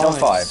 Hit on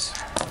 5s.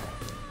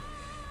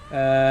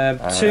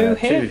 2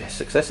 hit. 2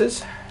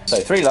 successes. So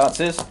 3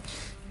 lances.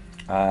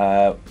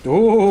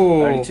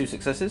 Ooh. Only 2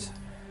 successes.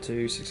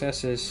 2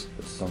 successes.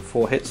 This is on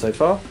 4 hits so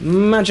far.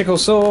 Magical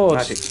sword.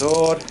 Magic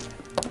sword.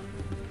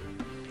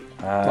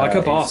 Like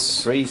a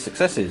boss. 3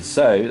 successes.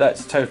 So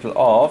that's a total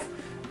of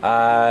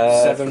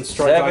 7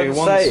 strike value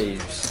 1s.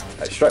 saves.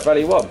 Strike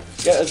value 1.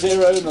 Get a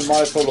 0 and the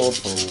Minotaur Lord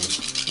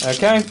falls.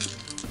 Okay.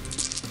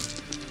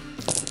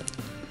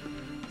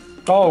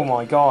 Oh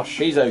my gosh.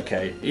 He's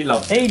okay. He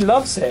loves it. He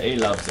loves it. He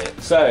loves it.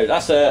 So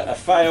that's a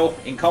fail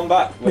in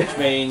combat, which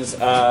means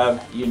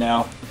you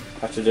now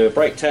have to do a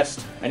break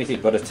test.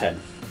 Anything but a 10.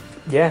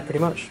 Yeah, pretty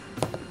much.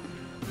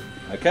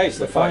 Okay, so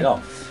they're fighting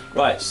on.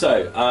 Right.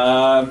 So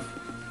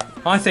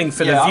I think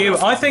for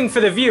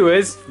the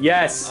viewers,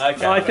 yes.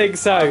 okay, I think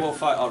so. I will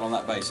fight on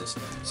that basis.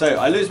 So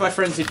I lose my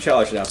frenzied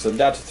charge now, so I'm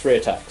down to 3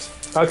 attacks.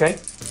 Okay.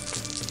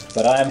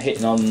 But I am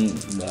hitting on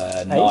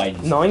 9.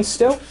 9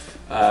 still?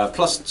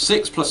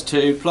 +6,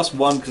 +2,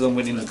 +1 because I'm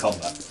winning the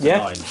combat. So Yeah.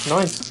 9.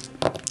 9.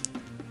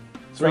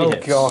 3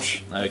 hits. Oh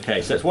gosh.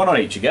 Okay, so it's 1 on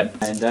each again,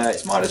 and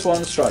it's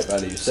 -1 strike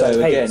value. So So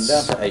again, 8s.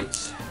 down to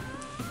 8s.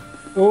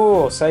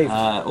 Oh, save.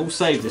 All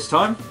saved this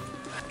time.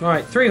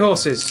 Right, 3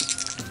 horses.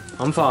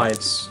 On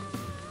 5s.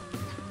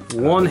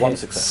 1 hit.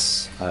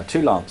 success.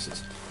 2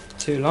 lances.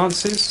 2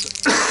 lances.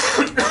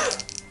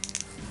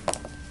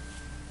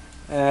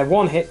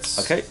 1 hits.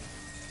 Okay.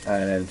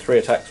 And then 3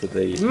 attacks with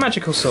the...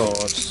 Magical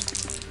sword.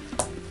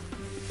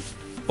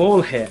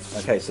 All hit.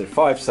 Okay, so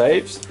 5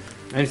 saves.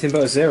 Anything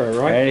but a 0,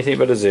 right? Anything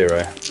but a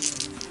 0.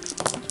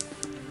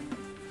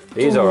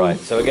 He's alright.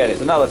 So again,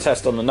 it's another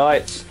test on the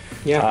knights.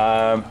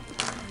 Yeah.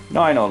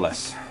 9 or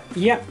less.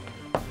 Yep.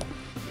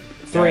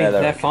 3,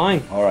 they're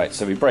fine. Alright,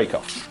 so we break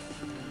off.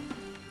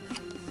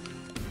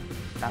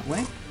 That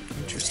way?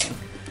 Interesting.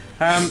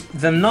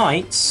 The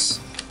knights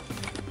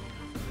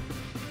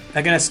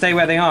are going to stay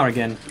where they are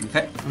again.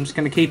 Okay. I'm just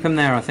going to keep them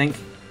there, I think.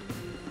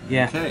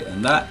 Yeah. Okay,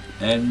 and that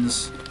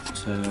ends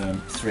turn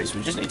 3. So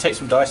we just need to take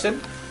some dice in.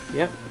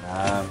 Yep.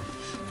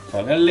 So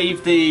I'm going to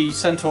leave the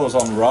centaurs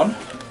on run.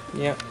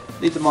 Yep.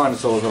 Leave the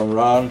minotaurs on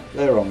run.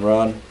 They're on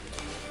run.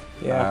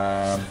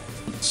 Yeah.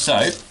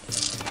 So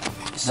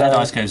their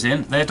dice goes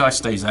in. Their dice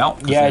stays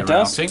out. Yeah, it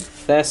does. Routing.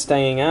 They're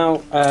staying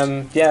out.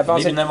 Yeah,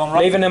 Leaving them on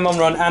run. Leaving them on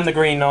run, and the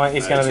green knight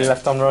is going to be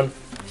left on run,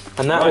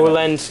 and that will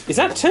end. Is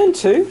that turn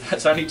 2?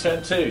 That's only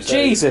turn 2. So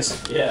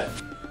Jesus. yeah.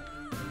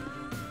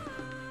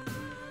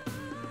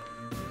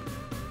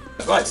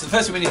 Right, so the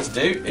first thing we need to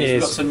do is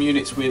we've got some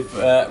units with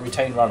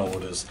retained run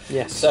orders.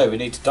 Yes. So we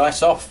need to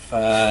dice off.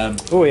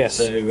 Oh yes.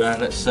 So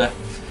let's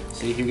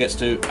see who gets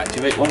to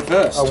activate one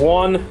first. A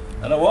 1.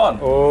 And a 1.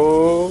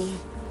 Oh.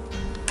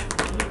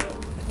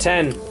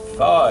 10. 5.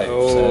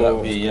 Oh. So that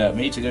would be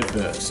me to go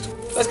first.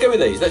 Let's go with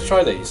these. Let's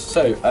try these.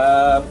 So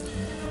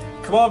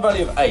command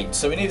value of 8.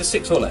 So we need a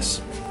 6 or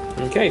less.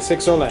 Okay,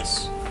 6 or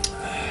less.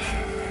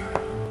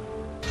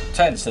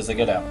 10 says they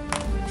get out.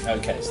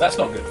 Okay, so that's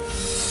not good.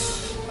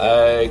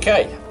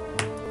 Okay,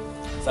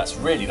 that's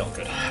really not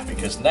good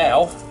because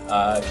now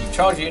if you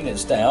charge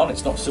units down,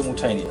 it's not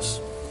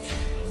simultaneous.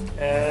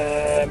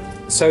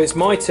 So it's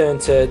my turn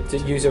to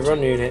use a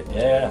run unit.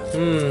 Yeah.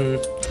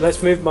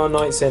 Let's move my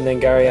knights in then,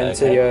 Gary,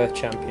 into your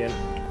champion.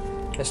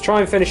 Let's try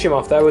and finish him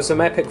off. There was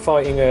some epic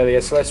fighting earlier,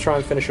 so let's try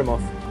and finish him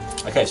off.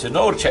 Okay, so an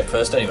order check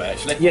first anyway,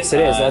 actually. Yes, it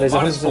is. That is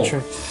 100% -4.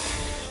 true.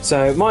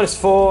 So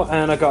 -4,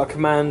 and I got a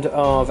command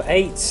of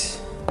 8.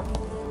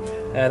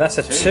 That's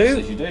a 2.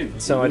 Yes, you do.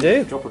 So I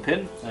do. Drop a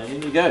pin, and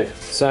in you go.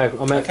 So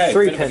I'm at Okay,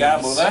 3 bit of a pins.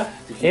 gamble there.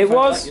 It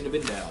was. You'd have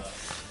been down.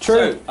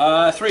 True.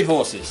 So, 3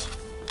 horses.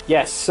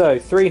 Yes. So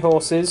 3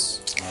 horses.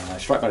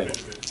 Strike value.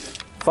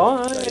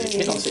 5.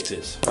 Hit on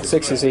 6s.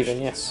 6s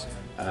even. Yes.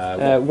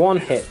 1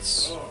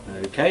 hits.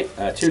 Okay.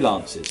 2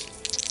 lances.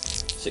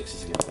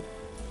 6s again.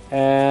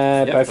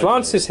 Both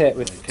lances hit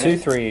with 2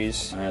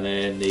 3s. And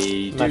then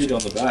the Magic. dude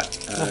on the back.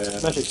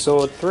 Magic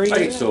sword 3.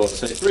 Magic sword.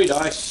 So 3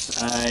 dice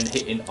and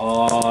hitting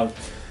on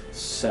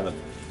 7.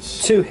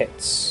 2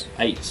 hits.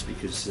 8s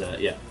because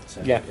yeah.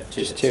 So, Yeah,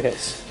 2 just hits. 2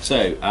 hits.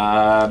 So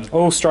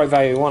All strike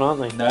value 1, aren't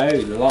they? no,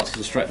 the lances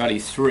are strike value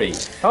 3.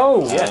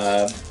 Oh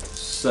yes.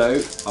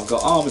 So I've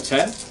got armor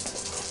 10.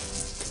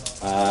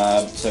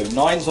 So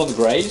 9s on the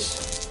greys.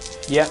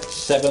 Yep.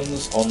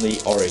 7s on the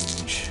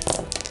orange.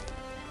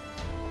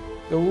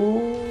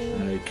 Ooh.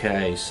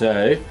 Okay,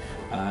 so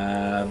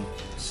 9s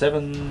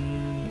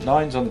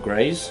on the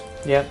greys.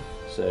 Yep.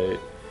 So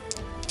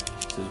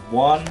there's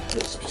 1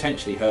 that's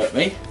potentially hurt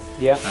me.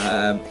 Yep.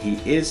 He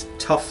is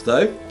tough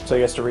though, So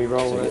he has to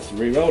re-roll so he it. gets to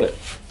re-roll it.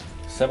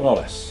 7 or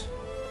less.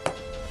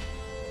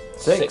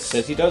 6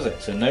 says he does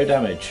it, so no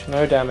damage.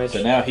 No damage.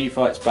 So now he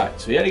fights back.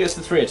 So he only gets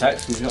the 3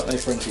 attacks because he's got no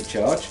frenzied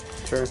charge.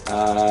 True.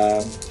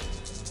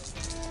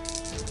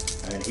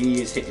 And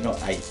he is hitting on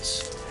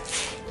 8s.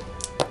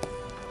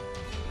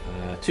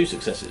 2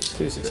 successes.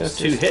 2 So that's successes.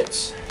 2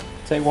 hits.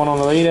 Take 1 on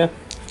the leader.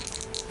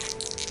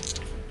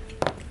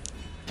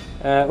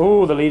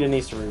 Oh, the leader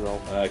needs to re-roll.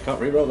 Can't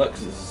re-roll that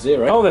because it's a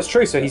 0. Oh, that's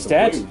true. So he's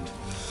That's a dead. wound.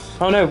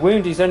 Oh no,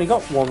 wound. He's only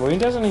got 1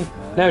 wound, hasn't he?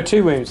 No,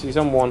 2 wounds. He's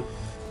on 1.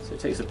 So he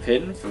takes a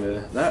pin for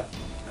that.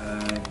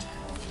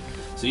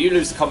 So you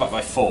lose the combat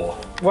by 4.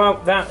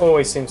 Well, that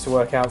always seems to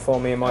work out for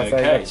me in my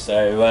Okay, favour.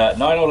 so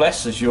 9 or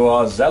less as you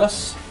are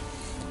zealous.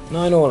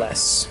 9 or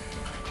less.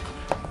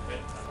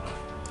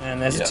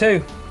 And there's a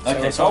 2.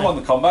 Okay, so I'm on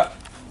the combat.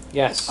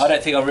 Yes. I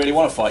don't think I really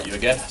want to fight you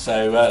again,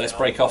 so let's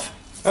break off.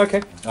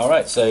 Okay.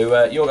 Alright,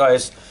 so your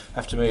guys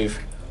have to move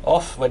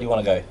off. Where do you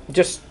want to go?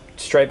 Just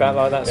straight back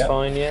like that's Yep.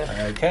 fine,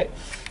 yeah. Okay,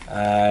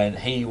 and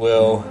he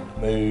will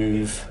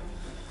move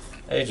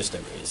just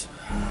over his.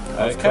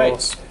 Of Okay,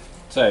 course.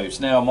 so it's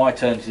now my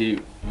turn to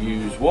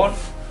use 1.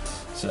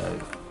 So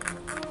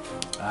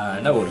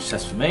no order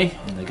test for me.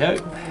 In they go.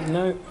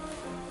 No.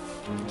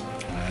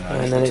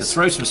 And then to it's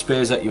throw some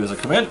spears at you as I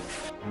come in.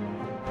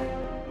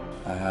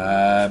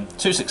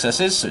 2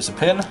 successes, so it's a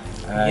pin,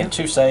 and Yep.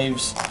 2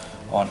 saves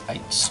on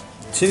 8s.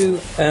 2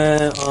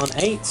 on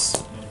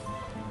 8s.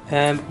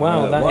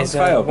 Wow, that one is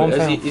fail. 1 But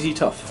fail. is he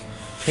tough?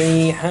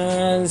 He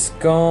has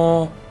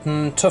got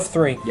tough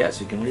 3. Yeah,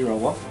 so you can reroll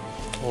 1.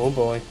 Oh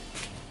boy.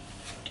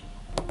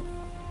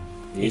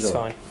 He's all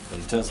fine. right. But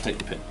he does take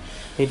the pin.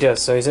 He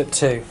does, so he's at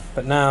 2.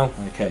 But now,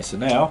 Okay, so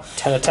now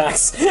 10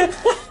 attacks.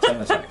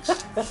 10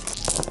 attacks.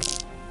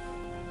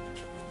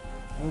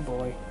 Oh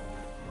boy.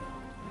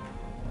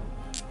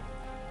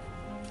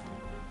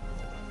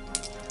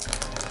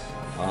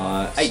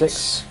 Eight.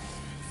 6.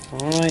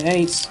 Alright,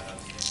 8.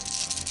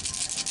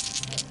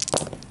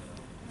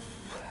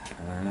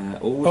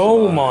 all Oh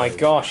survive. my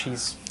gosh,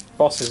 he's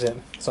bosses it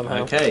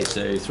somehow. Okay,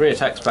 so 3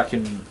 attacks back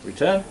in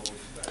return.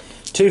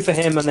 2 for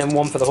him and then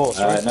 1 for the horse,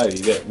 right? No,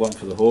 you get 1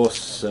 for the horse,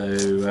 so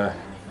there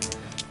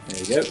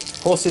you go.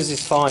 Horses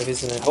is 5,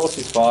 isn't it? Horse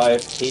is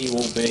 5, he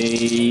will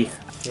be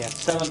Yeah.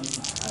 7.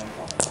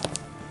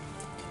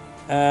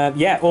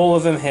 Yeah, all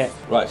of them hit.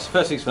 Right, so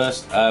first things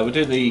first, we'll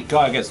do the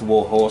guy against the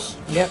war horse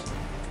Yep,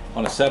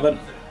 on a 7.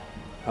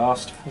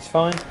 Passed. he's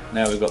fine.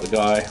 Now we've got the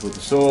guy with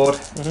the sword.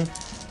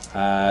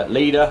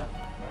 Leader.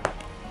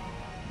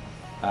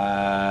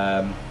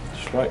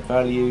 Strike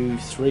value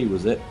 3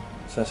 was it?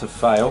 So that's a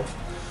fail.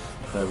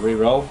 So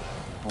reroll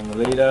on the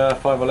leader,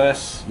 5 or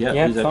less. Yep,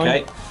 Yeah, he's fine.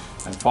 okay.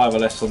 And 5 or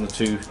less on the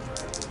 2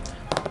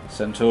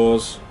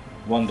 centaurs.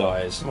 1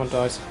 dies. 1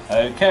 dies.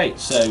 Okay,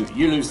 so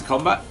you lose the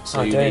combat,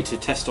 so I you do. need to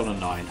test on a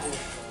 9.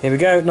 Here we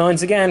go,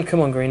 9s again. Come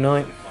on, Green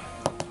Knight.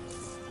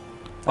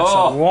 That's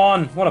a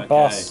 1. What a okay.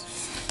 boss.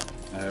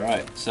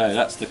 Alright, so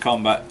that's the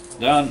combat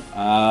done.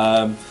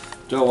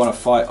 Do I want to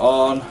fight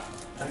on?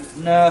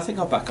 No, I think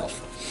I'll back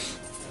off.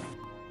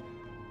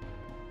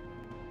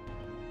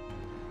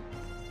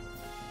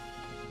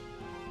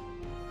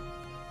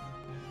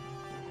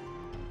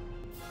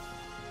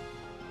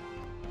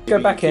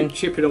 Go back in. Keep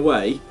chipping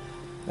away.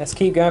 Let's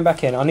keep going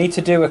back in. I need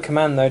to do a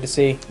command though to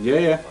see.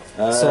 Yeah.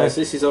 So- So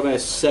this is on a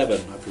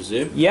 7, I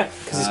presume. Yeah,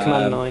 because it's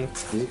command 9.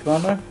 Is he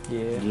command 9? Yeah.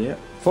 Yeah.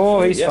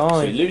 4, he's Yeah, so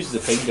fine. he loses the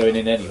ping going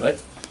in anyway.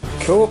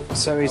 Cool.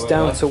 So he's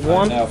down to I'm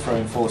 1. now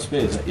throwing 4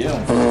 spears at you.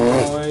 On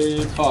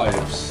 5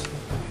 5s.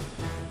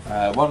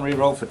 1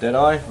 reroll for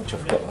Deadeye, which I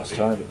forgot last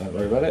time, but don't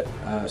worry about it.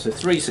 So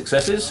 3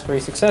 successes. 3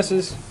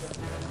 successes.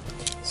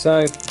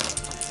 So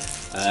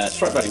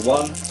Strike value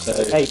 1, so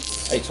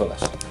 8. 8 or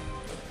less.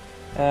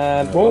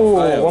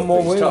 Oh, 1 more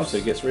He's wound. tough, so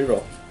he gets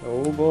reroll.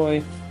 Oh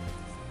boy.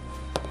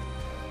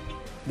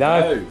 No,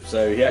 No,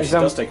 so he actually He's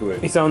on- does take a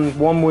wound. he's on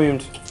 1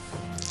 wound.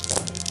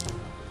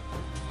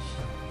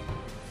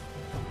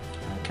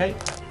 Okay,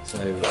 so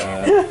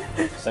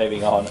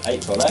saving on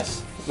 8 or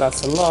less.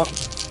 That's a lot.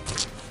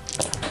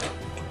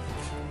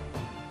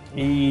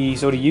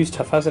 He's already used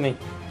tough, hasn't he?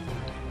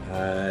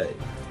 No,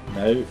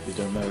 it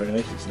doesn't matter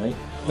anyway, it's an 8.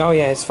 Oh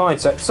yeah, it's fine.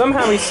 So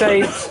somehow he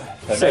saved So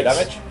no 6.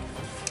 damage.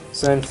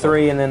 So then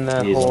 3 and then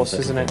the He is on horse, the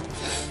isn't second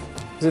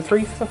it? Is it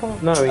 3 for the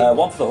horse? No.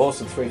 1 for the horse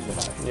and 3 for the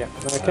man.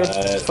 Yeah.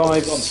 Okay. 5.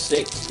 He's on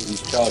 6 because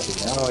he's charging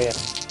now. Oh yeah.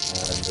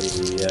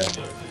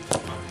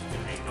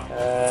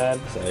 And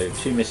so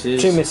 2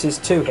 misses. 2 misses,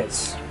 2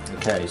 hits.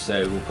 Okay,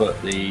 so we'll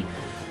put the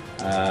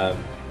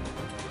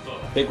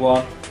big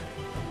one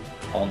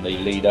on the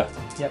leader.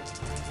 Yep.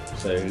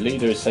 So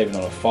leader is saving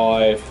on a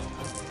 5.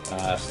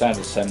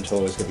 Standard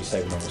centaur is going to be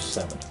saving on a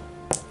 7.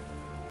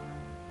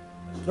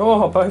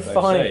 Oh, both Both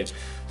fine. saved.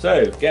 So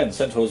again,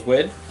 centaurs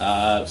win.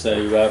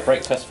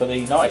 Break test for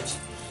the knight.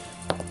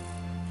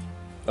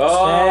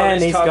 Oh, And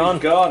this he's time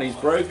gone. He's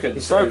broken.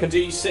 He's So broken.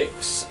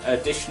 D6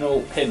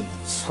 additional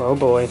pins. Oh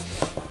boy.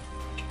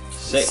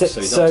 6. Six,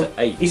 So he's so up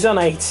to 8. he's on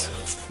 8.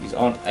 He's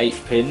on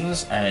 8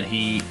 pins, and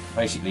he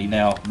basically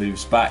now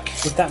moves back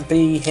Would that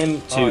be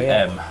him? to Oh,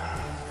 yeah. M.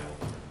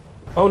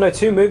 Oh no,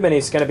 2 movement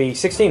is going to be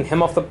 16.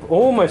 Him off the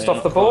almost Yeah,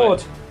 off the not quite.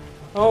 board.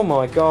 Oh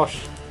my gosh.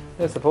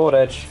 There's the board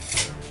edge.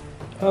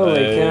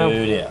 Holy cow.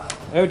 Dear.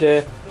 Oh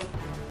dear.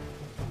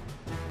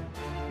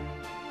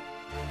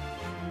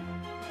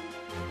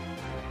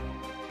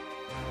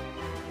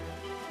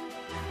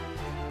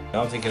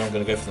 I'm thinking I'm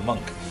going to go for the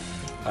monk.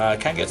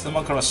 Can't get to the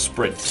monk on a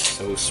sprint,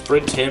 so we'll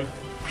sprint him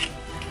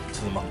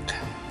to the monk.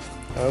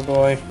 Oh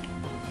boy.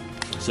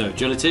 So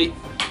agility.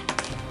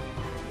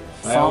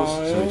 Fails,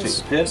 so he takes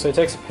a pin. So he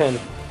takes a pin.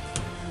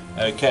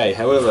 Okay,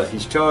 however,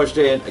 he's charged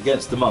in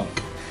against the monk.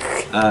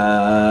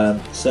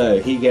 So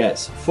he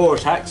gets 4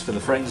 attacks for the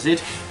frenzied,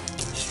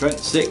 strength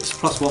 6,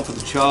 plus 1 for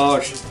the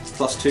charge,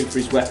 plus 2 for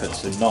his weapon,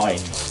 so 9.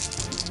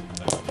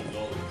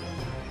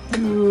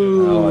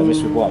 Oh, I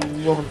missed with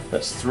 1.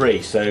 That's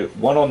 3. So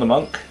 1 on the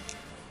monk,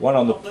 1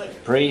 on the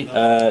pre.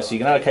 So you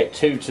can allocate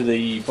 2 to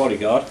the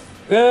bodyguard.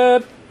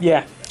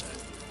 Yeah.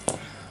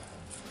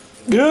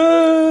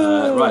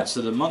 Right,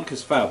 so the monk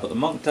has failed, but the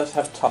monk does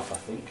have tough, I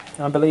think.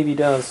 I believe he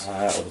does.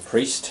 Or the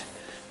priest.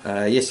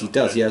 Yes, he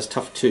does. He has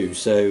tough 2,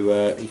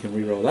 so he can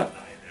re-roll that.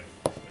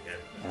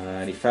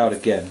 And he failed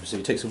again, so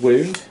he takes a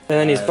wound. And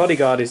then his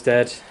bodyguard is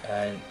dead.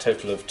 And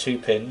total of 2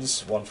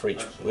 pins, 1 for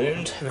each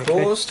wound Okay.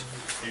 caused.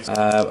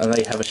 And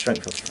they have a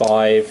strength of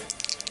 5,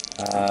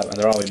 and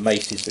their arm with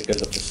maces that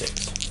goes up to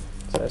 6.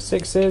 So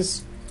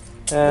 6s.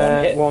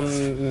 1 hit.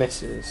 1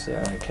 misses.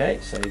 Yeah. Okay,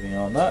 saving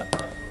on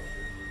that.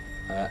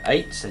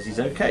 8 says he's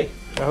okay.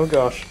 Oh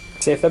gosh.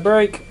 See if they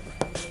break.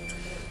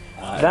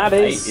 That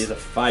 8 is- is a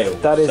fail.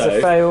 That is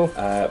a fail.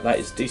 That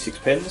is D6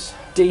 pins.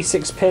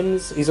 D6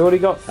 pins. He's already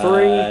got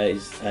 3.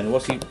 And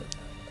what's he?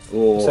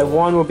 Oh, So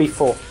 1 will be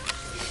 4.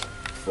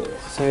 4.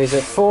 So he's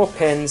at 4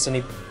 pins and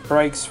he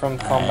breaks from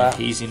combat.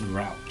 He's in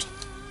rout.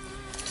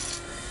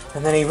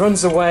 And then he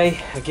runs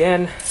away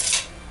again.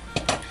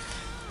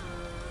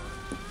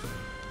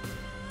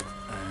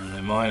 And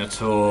the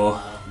Minotaur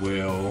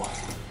will.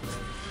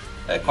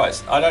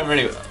 I don't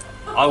really.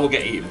 I will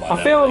get eaten by them.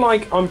 I feel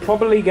like I'm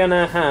probably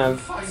gonna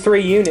have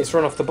 3 units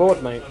run off the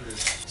board, mate.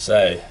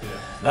 So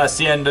that's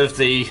the end of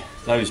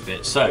those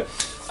bits. So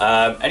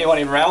anyone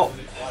in route,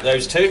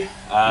 those two,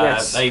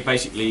 Yes. they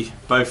basically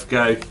both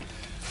go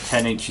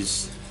 10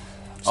 inches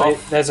So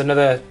off. there's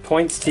another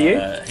point to you.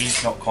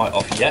 He's not quite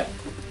off yet.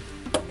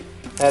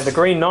 The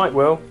Green Knight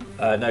will.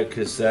 No,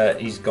 because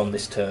he's gone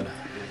this turn.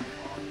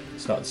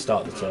 It's not at the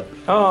start of the turn.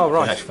 Oh, In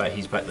right. actual fact,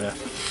 he's back there.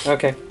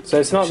 Okay, so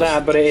it's not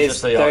that, but it is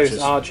Just the those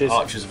archers.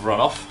 Archers have run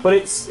off. But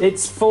it's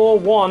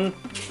 4-1.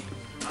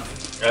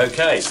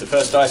 Okay, so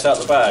first dice out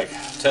the bag.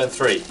 Turn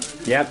 3.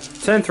 Yep.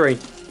 Turn 3.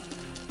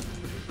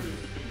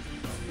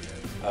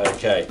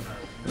 Okay.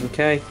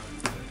 Okay.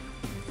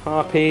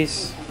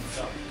 Harpies.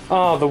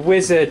 Oh, the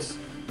wizard.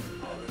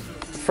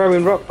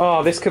 Throwing rock.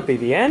 Oh, this could be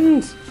the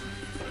end.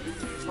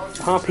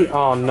 Harpy.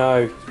 Oh,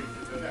 no.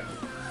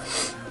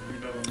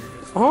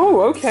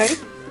 Oh, okay.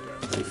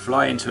 They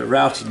fly into a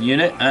routing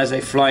unit. As they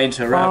fly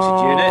into a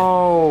routed unit,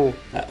 Oh.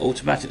 that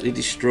automatically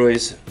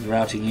destroys the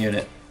routing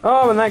unit.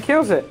 Oh, and that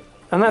kills it.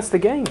 And that's the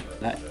game.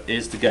 That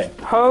is the game.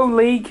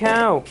 Holy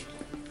cow.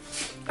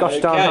 Gosh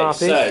darn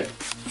harpies.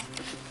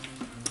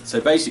 So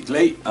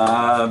basically,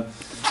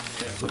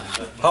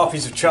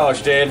 harpies have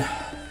charged in,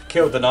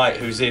 killed the knight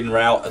who's in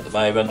route at the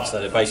moment, so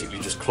they basically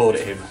just clawed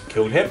at him,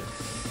 killed him.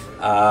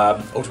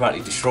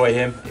 Automatically destroy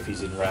him if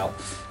he's in route.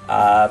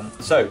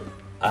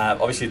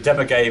 Obviously the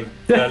demo game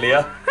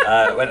earlier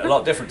went a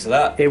lot different to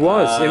that. It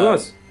was, it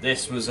was.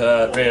 This was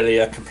really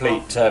a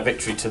complete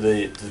victory to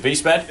the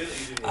Beastmen.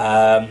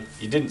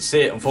 You didn't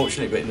see it,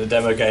 unfortunately, but in the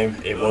demo game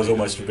it was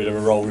almost a bit of a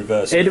role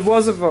reversal. It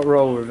was a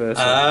role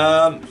reversal.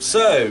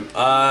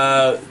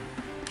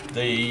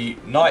 The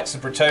Knights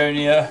of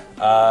Bretonia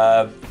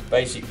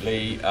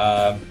basically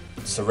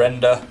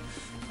surrender.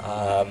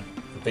 The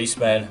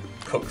Beastmen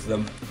cook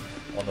them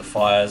on the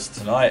fires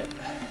tonight,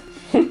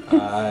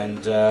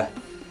 and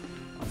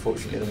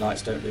unfortunately the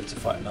Knights don't live to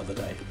fight another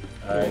day.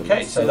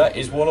 Okay, so that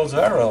is Warlords of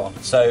Erehwon.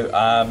 So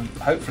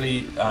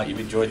hopefully you've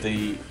enjoyed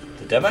the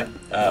demo,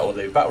 or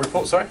the battle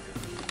report, sorry.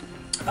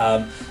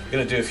 We're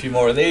going to do a few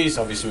more of these.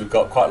 Obviously we've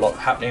got quite a lot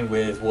happening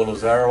with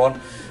Warlords of Erehwon.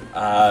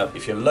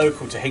 If you're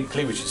local to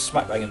Hinckley, which is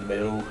smack bang in the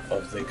middle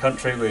of the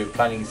country, we're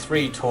planning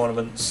 3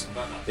 tournaments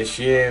this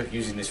year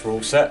using this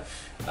rule set.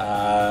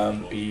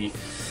 Be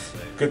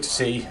good to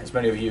see as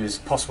many of you as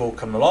possible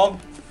come along.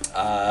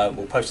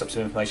 We'll post up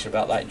some information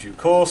about that in due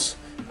course.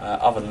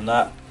 Other than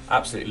that,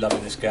 absolutely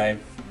loving this game,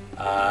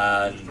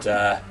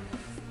 and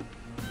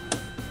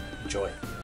enjoy.